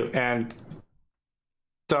you, and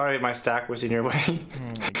sorry my stack was in your way.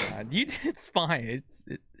 Oh my god. It's fine.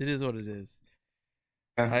 It is what it is.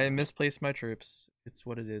 Yeah. I misplaced my troops. It's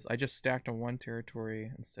what it is. I just stacked on 1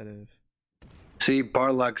 territory instead of... See,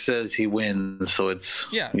 Parlock says he wins, so it's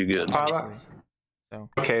Yeah. you good. Parlock? obviously. So,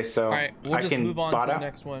 Okay, so alright, we'll I just can move on bot to the out?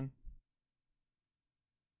 next one.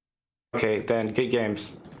 Okay, then good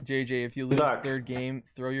games. JJ, if you lose luck. 3rd game,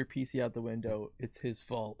 throw your PC out the window. It's his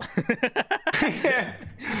fault.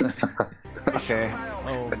 Okay.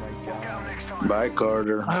 Oh my god. Bye,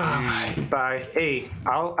 Carter. Bye. Hey,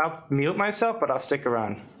 I'll mute myself, but I'll stick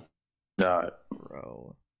around. Alright.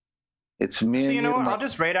 Bro. It's me So and you know you. what? I'll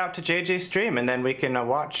just raid out to JJ's stream, and then we can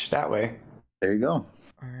watch that way. There you go.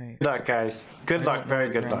 Alright. Good luck, guys. Good I luck. don't know Very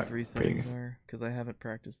what good round luck. 3 for you. settings are, because I haven't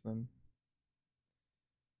practiced them.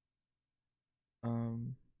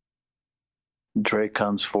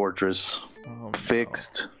 Dracon's Fortress. Oh,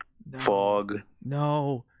 Fixed. no. Fog.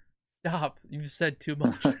 No. Stop. You've said too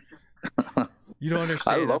much. You don't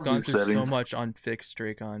understand. love I've gone these through so settings. much on fixed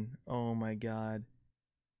Dracon. Oh my god.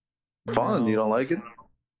 Fun. You No. don't like it?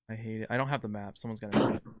 I hate it. I don't have the map. Someone's got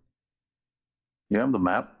it. You have the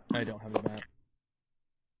map? I don't have the map.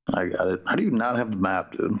 I got it. How do you not have the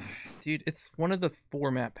map, dude? Dude, it's one of the 4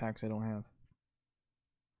 map packs I don't have.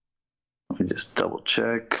 Let me just double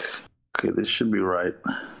check. Okay, this should be right.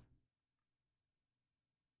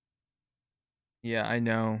 Yeah, I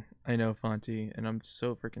know. I know, Fonty, and I'm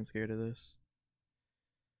so freaking scared of this.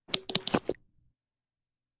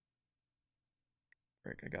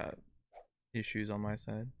 Frick, I got issues on my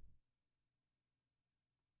side.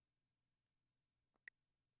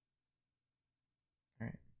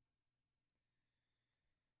 Alright.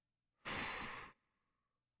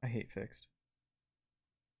 hate fixed.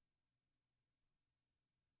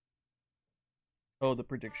 Oh, the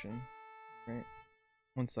prediction. Right.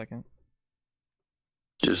 1 second.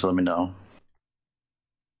 Just let me know.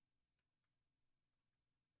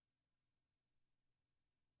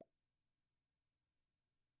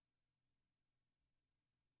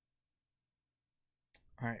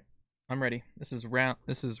 All right, I'm ready. This is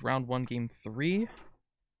round 1, game 3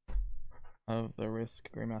 of the Risk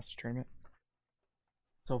Grandmaster tournament.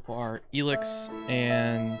 So far, Elix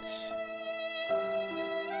and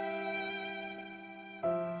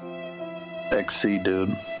XC, dude.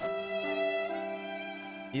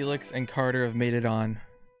 Elix and Carter have made it on.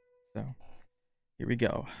 So here we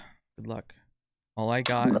go. Good luck. All I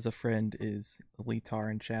got as a friend is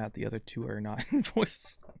Litar in chat. The other 2 are not in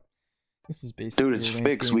voice. This is basically Dude, it's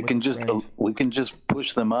fixed. We can just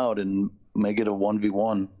push them out and make it a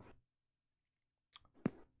 1v1.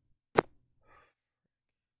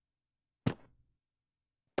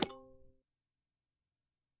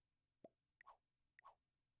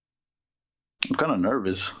 I'm kind of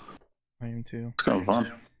nervous. I am too. It's kind of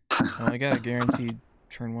fun. Well, I got a guaranteed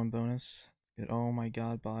turn 1 bonus. Good. Oh my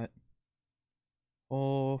god, bot.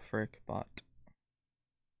 Oh frick, bot.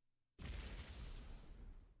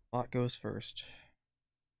 Bot goes first.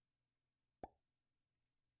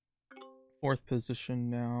 4th position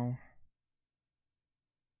now.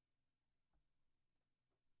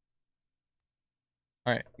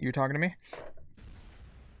 Alright, you're talking to me?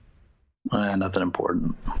 Nothing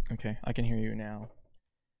important. Okay, I can hear you now.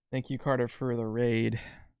 Thank you, Carter, for the raid.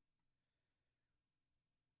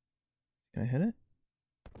 Can I hit it?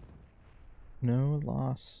 No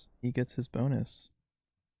loss. He gets his bonus.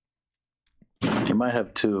 He might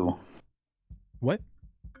have 2. What?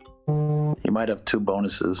 He might have 2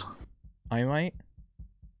 bonuses. I might?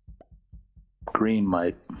 Green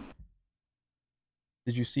might.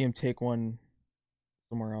 Did you see him take one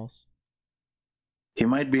somewhere else? He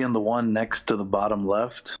might be in the one next to the bottom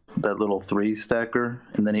left, that little 3 stacker,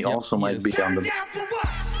 and then he also might be on the.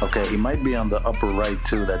 Okay, he might be on the upper right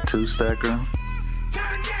too, that 2 stacker.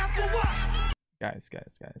 Guys,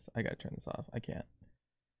 I gotta turn this off. I can't.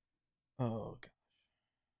 Oh gosh.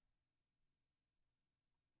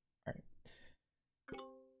 Alright.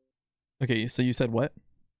 Okay, so you said what?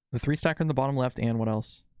 The 3 stacker in the bottom left, and what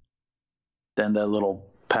else? Then that little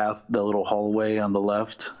path, the little hallway on the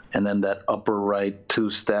left, and then that upper right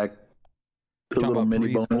 2 stack, the little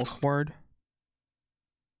mini bonus. Board?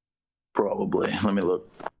 Probably. Let me look.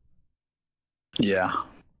 Yeah.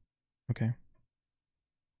 Okay.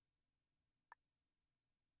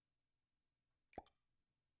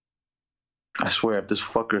 I swear, if this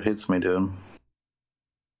fucker hits me, dude.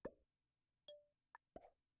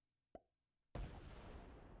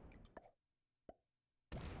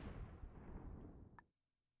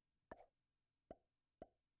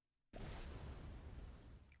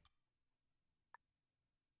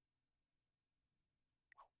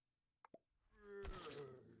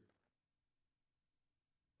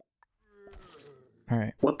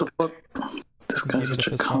 Alright. What the fuck? This guy's such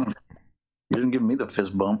a cunt. You didn't give me the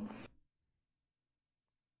fist bump.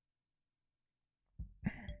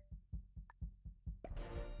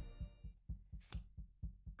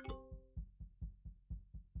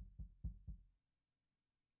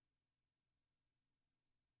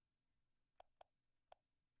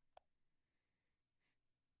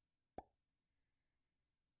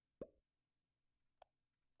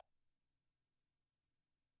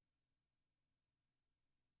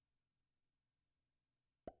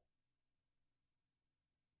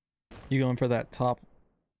 You going for that top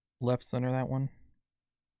left center, that one?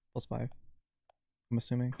 +5. I'm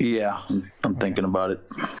assuming. Yeah, I'm thinking about it.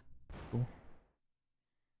 Cool.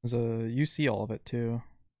 You see all of it too.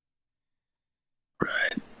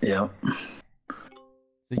 Right. Yeah. So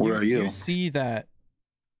Where are you? You see that.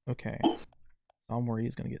 Okay. So I'm worried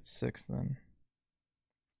he's gonna get 6 then.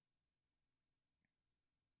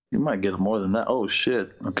 You might get more than that. Oh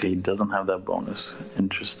shit. Okay, he doesn't have that bonus.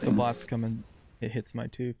 Interesting. The bot's coming. It hits my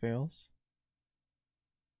 2, fails.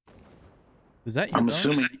 Is that your I'm bonus?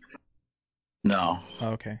 assuming. No. Oh,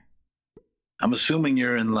 okay. I'm assuming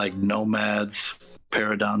you're in like Nomads,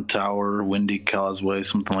 Paradigm Tower, Windy Causeway,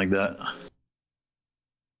 something like that.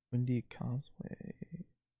 Windy Causeway.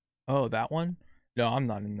 Oh, that one? No, I'm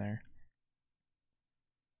not in there.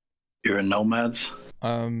 You're in Nomads?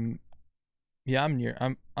 Yeah, I'm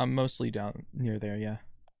near. I'm mostly down near there, yeah.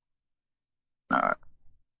 Alright.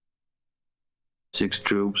 6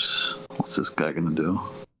 troops. What's this guy gonna do?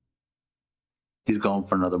 He's going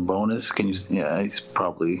for another bonus. Can you? Yeah, he's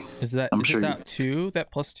probably. Is that? I'm is sure it that 2?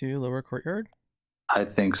 That +2 lower courtyard? I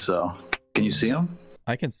think so. Can you see him?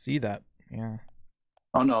 I can see that. Yeah.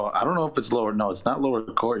 Oh no, I don't know if it's lower. No, it's not lower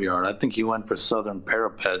courtyard. I think he went for southern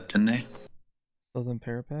parapet, didn't he? Southern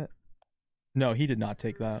parapet? No, he did not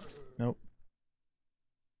take that. Nope.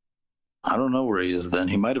 I don't know where he is then.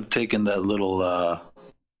 He might have taken that little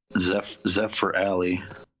Zephyr Alley.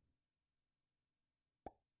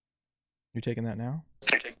 You're taking that now?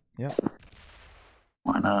 Yep.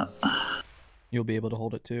 Why not? You'll be able to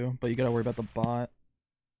hold it too, but you gotta worry about the bot.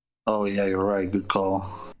 Oh yeah, you're right. Good call.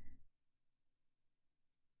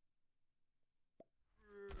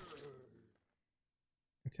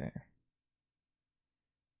 Okay.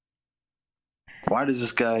 Why does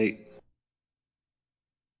this guy?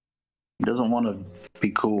 He doesn't want to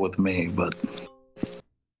be cool with me, but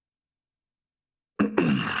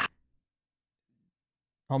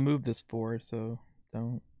I'll move this forward, so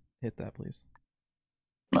don't hit that, please.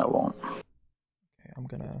 I won't. Okay, I'm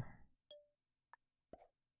gonna...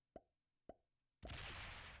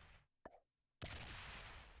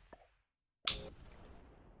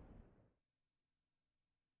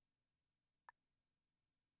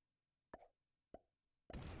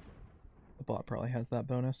 The bot probably has that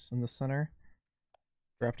bonus in the center.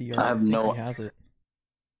 Drafty yard, I have think no- he has it.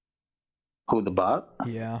 Who, the bot?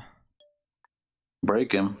 Yeah.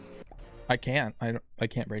 Break him. I can't. I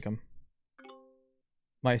can't break him.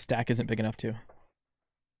 My stack isn't big enough to.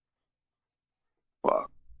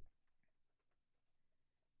 Fuck.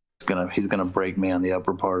 He's gonna break me on the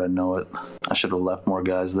upper part. I know it. I should have left more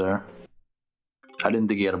guys there. I didn't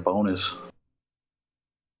think he had a bonus.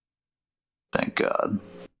 Thank God.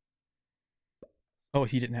 Oh,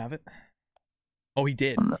 he didn't have it? Oh, he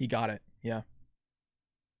did. No. He got it. Yeah.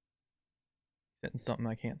 Hitting something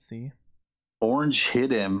I can't see. Orange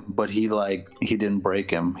hit him, but he didn't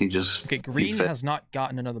break him. He just Okay, he green fit. has not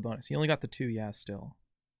gotten another bonus. He only got the 2, yeah, still.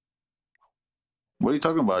 What are you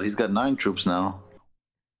talking about? He's got 9 troops now.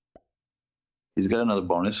 He's got another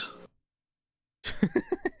bonus.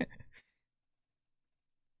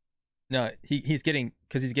 No, he's getting,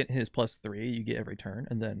 because he's getting his +3, you get every turn,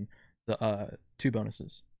 and then the 2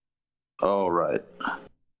 bonuses. Oh, right.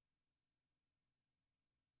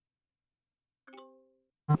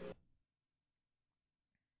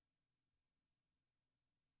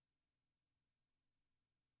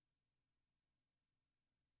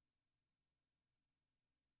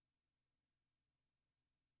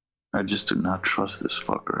 I just do not trust this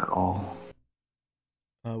fucker at all.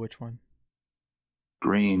 Which one?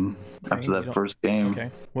 Green, Green? after You that don't- first game. Okay.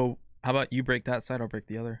 Well, how about you break that side, I'll break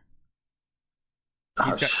the other.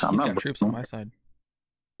 Ah, He's I'm not got troops breaking on him. my side.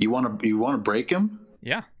 You wanna break him?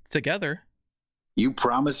 Yeah, together. You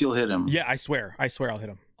promise you'll hit him? Yeah, I swear I'll hit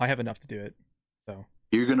him. I have enough to do it. So,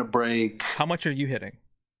 You're gonna break. how much are you hitting?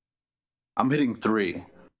 I'm hitting 3.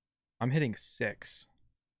 I'm hitting 6.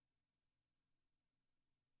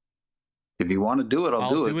 If you want to do it, I'll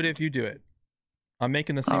do it. If you do it. I'm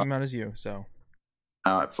making the same amount as you, so.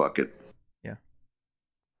 All right, fuck it. Yeah.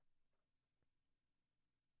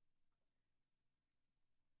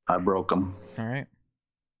 I broke him. All right.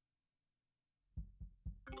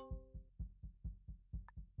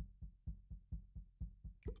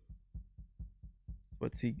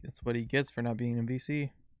 That's what he gets for not being in VC.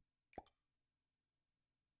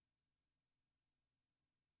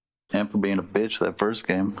 And for being a bitch that first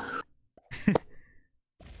game.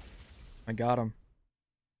 I got him.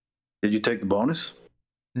 Did you take the bonus?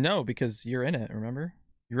 No, because you're in it, remember?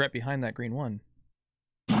 You're right behind that green one.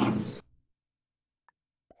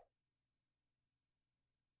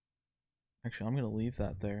 Actually, I'm going to leave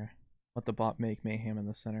that there. Let the bot make mayhem in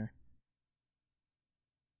the center.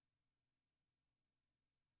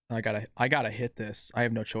 I gotta hit this. I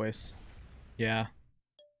have no choice. Yeah.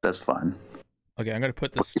 That's fine. Okay, I'm gonna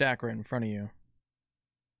put the stack right in front of you.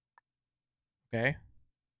 Okay.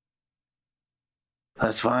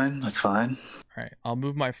 That's fine. That's fine. All right. I'll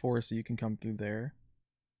move my 4 so you can come through there.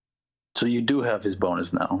 So you do have his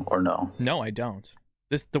bonus now, or no? No, I don't.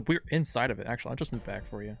 We're inside of it. Actually, I'll just move back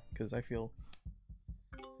for you because I feel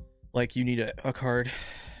like you need a card.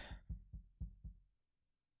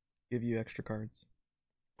 Give you extra cards.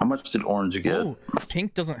 How much did orange get? Oh,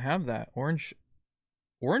 pink doesn't have that. Orange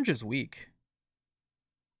is weak.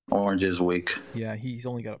 Orange is weak. Yeah, he's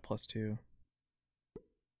only got a +2.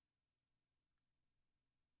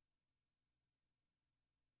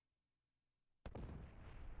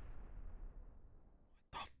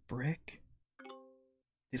 What the frick?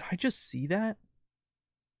 Did I just see that?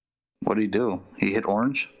 What did he do? He hit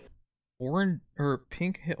orange? Orange or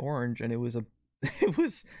pink hit orange, and it was a it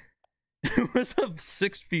was a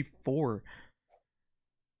 6v4.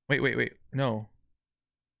 Wait. No.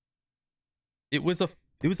 It was a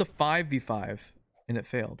 5v5, and it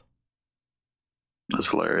failed. That's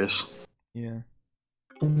hilarious. Yeah.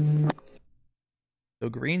 So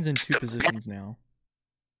green's in 2 positions now.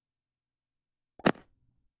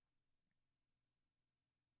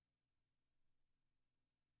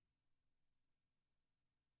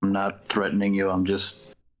 I'm not threatening you. I'm just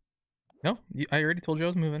No, I already told you I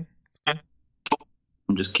was moving.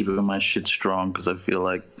 I'm just keeping my shit strong because I feel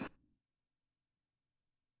like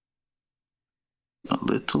a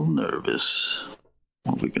little nervous.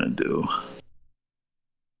 What are we gonna do?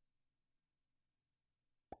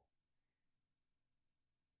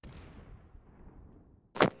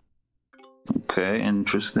 Okay,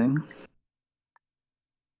 interesting.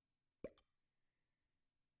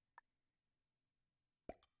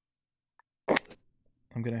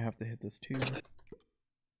 I'm gonna have to hit this too.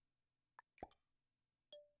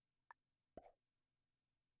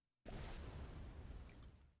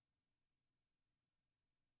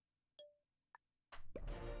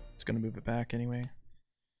 Just gonna move it back anyway.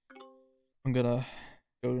 I'm gonna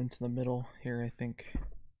go into the middle here, I think.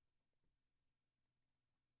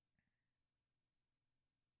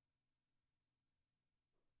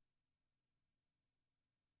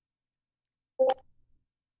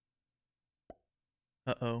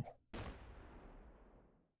 Uh-oh.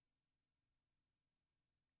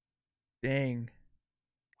 Dang.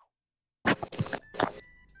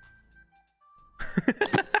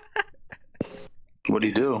 What do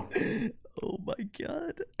you do? Oh my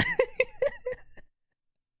god.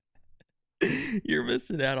 You're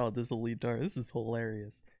missing out on this elite dart. This is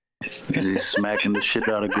hilarious. Is he smacking the shit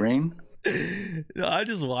out of green? No, I'm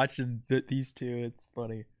just watching these two. It's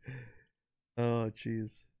funny. Oh,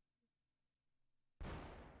 jeez.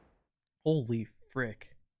 Holy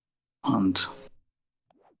frick. Hunt.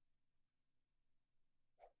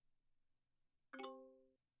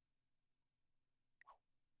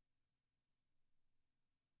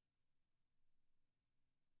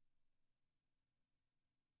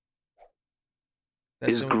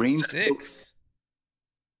 That's Is only green 6.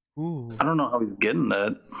 Ooh. I don't know how he's getting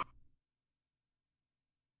that. I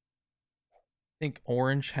think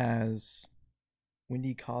orange has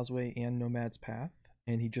Windy Causeway and Nomad's Path,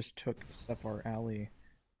 and he just took Separ Alley.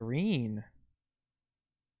 Green.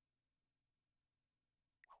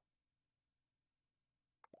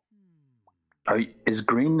 Is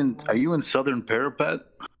green in, are you in Southern Parapet?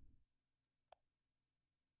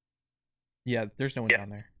 Yeah, there's no one down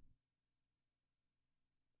there.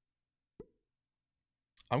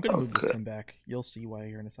 I'm gonna move this Okay. 10 back. You'll see why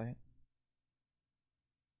here in a second.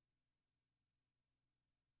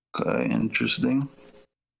 Okay, interesting.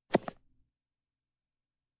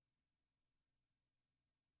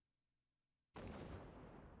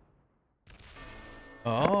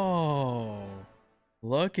 Oh,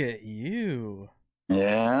 look at you.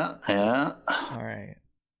 Yeah, yeah. All right.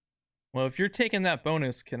 Well, if you're taking that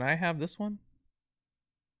bonus, can I have this one?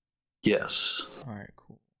 Yes. All right,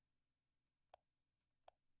 cool.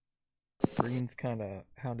 Green's kind of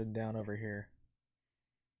hounded down over here.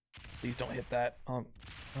 Please don't hit that. Oh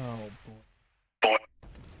boy.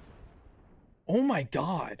 Oh my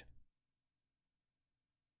god.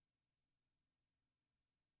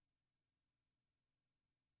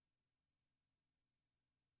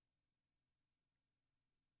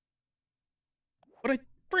 What a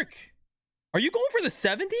frick. Are you going for the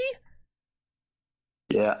 70?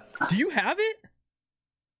 Yeah. Do you have it?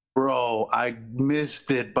 Bro, I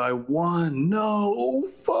missed it by 1. No,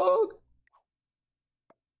 fuck.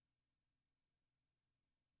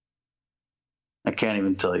 I can't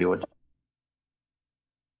even tell you what.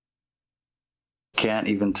 Can't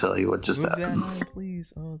even tell you what just Move that happened. 9,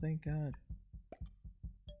 please. Oh, thank god.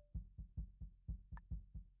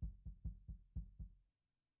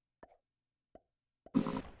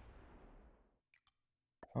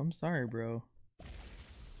 I'm sorry, bro.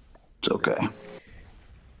 It's okay.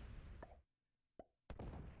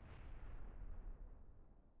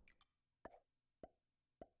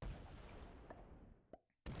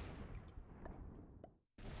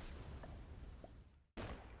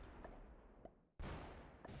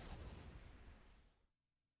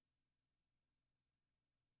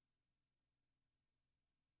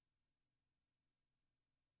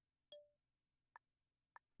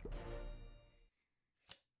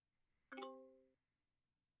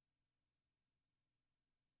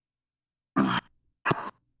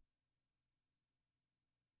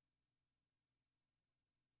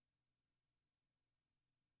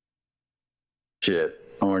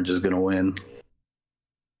 Shit. Orange is gonna win.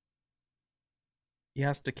 He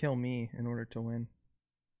has to kill me in order to win.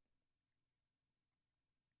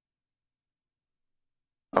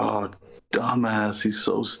 Oh, dumbass. He's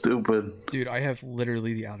so stupid. Dude, I have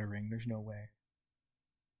literally the outer ring. There's no way.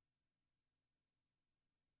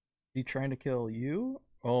 Is he trying to kill you?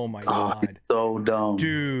 Oh my Oh, he's god. so dumb.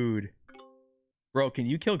 Dude. Bro, can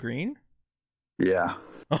you kill green? Yeah.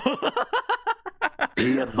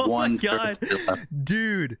 He had Oh one my god. turn left.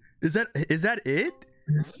 Dude, is that it?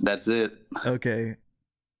 That's it. Okay.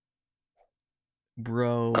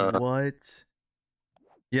 Bro, what?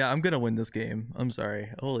 Yeah, I'm gonna win this game. I'm sorry.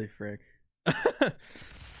 Holy frick.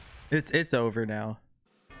 It's over now.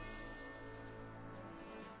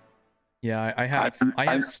 Yeah, I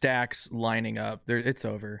have stacks lining up. There, it's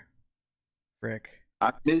over. Frick.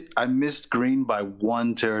 I missed green by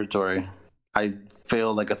 1 territory. I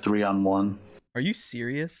failed like a 3-on-1. Are you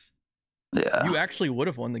serious? Yeah. You actually would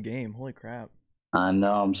have won the game. Holy crap. I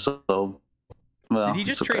know. I'm so well. Did he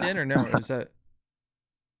just trade in or no? Or is that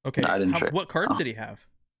okay? I didn't trade. What cards did he have?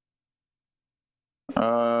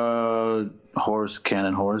 Horse,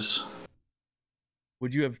 cannon, horse.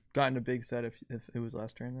 Would you have gotten a big set if it was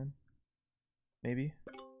last turn then? Maybe.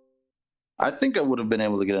 I think I would have been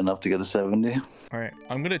able to get enough to get the 70. All right,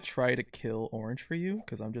 I'm gonna try to kill orange for you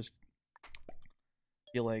because I'm just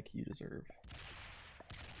feel like you deserve.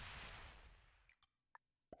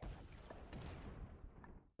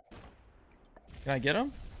 Can I get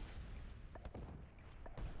him?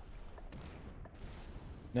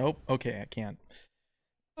 Nope. Okay, I can't.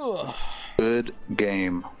 Ugh. Good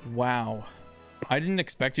game. Wow. I didn't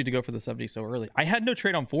expect you to go for the 70 so early. I had no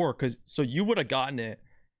trade on 4 because so you would have gotten it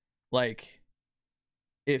like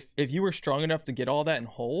if you were strong enough to get all that and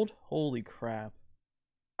hold. Holy crap.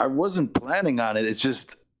 I wasn't planning on it. It's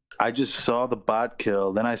just I just saw the bot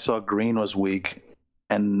kill, then I saw green was weak,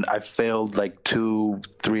 and I failed like 2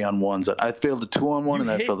 3-on-1s. I failed a 2-on-1 and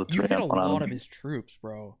I failed a 3-on-1. You hit a lot of his troops,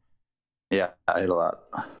 bro. Yeah, I hit a lot.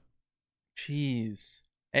 Jeez.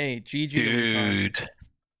 Hey, GG. Dude.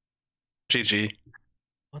 GG.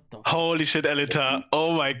 What the Holy shit, Elita.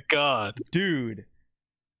 Oh my god. dude.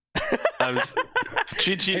 GG,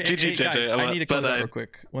 Hey, guys, JJ. I need to close out real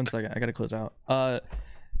quick. 1 second. I gotta close out.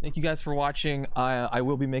 Thank you guys for watching. I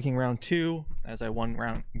will be making round 2 as I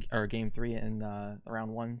won game 3 in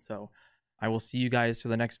round 1. So I will see you guys for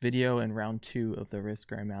the next video in round 2 of the Risk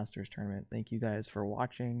Grandmasters tournament. Thank you guys for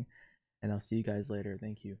watching, and I'll see you guys later.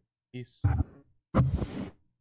 Thank you. Peace.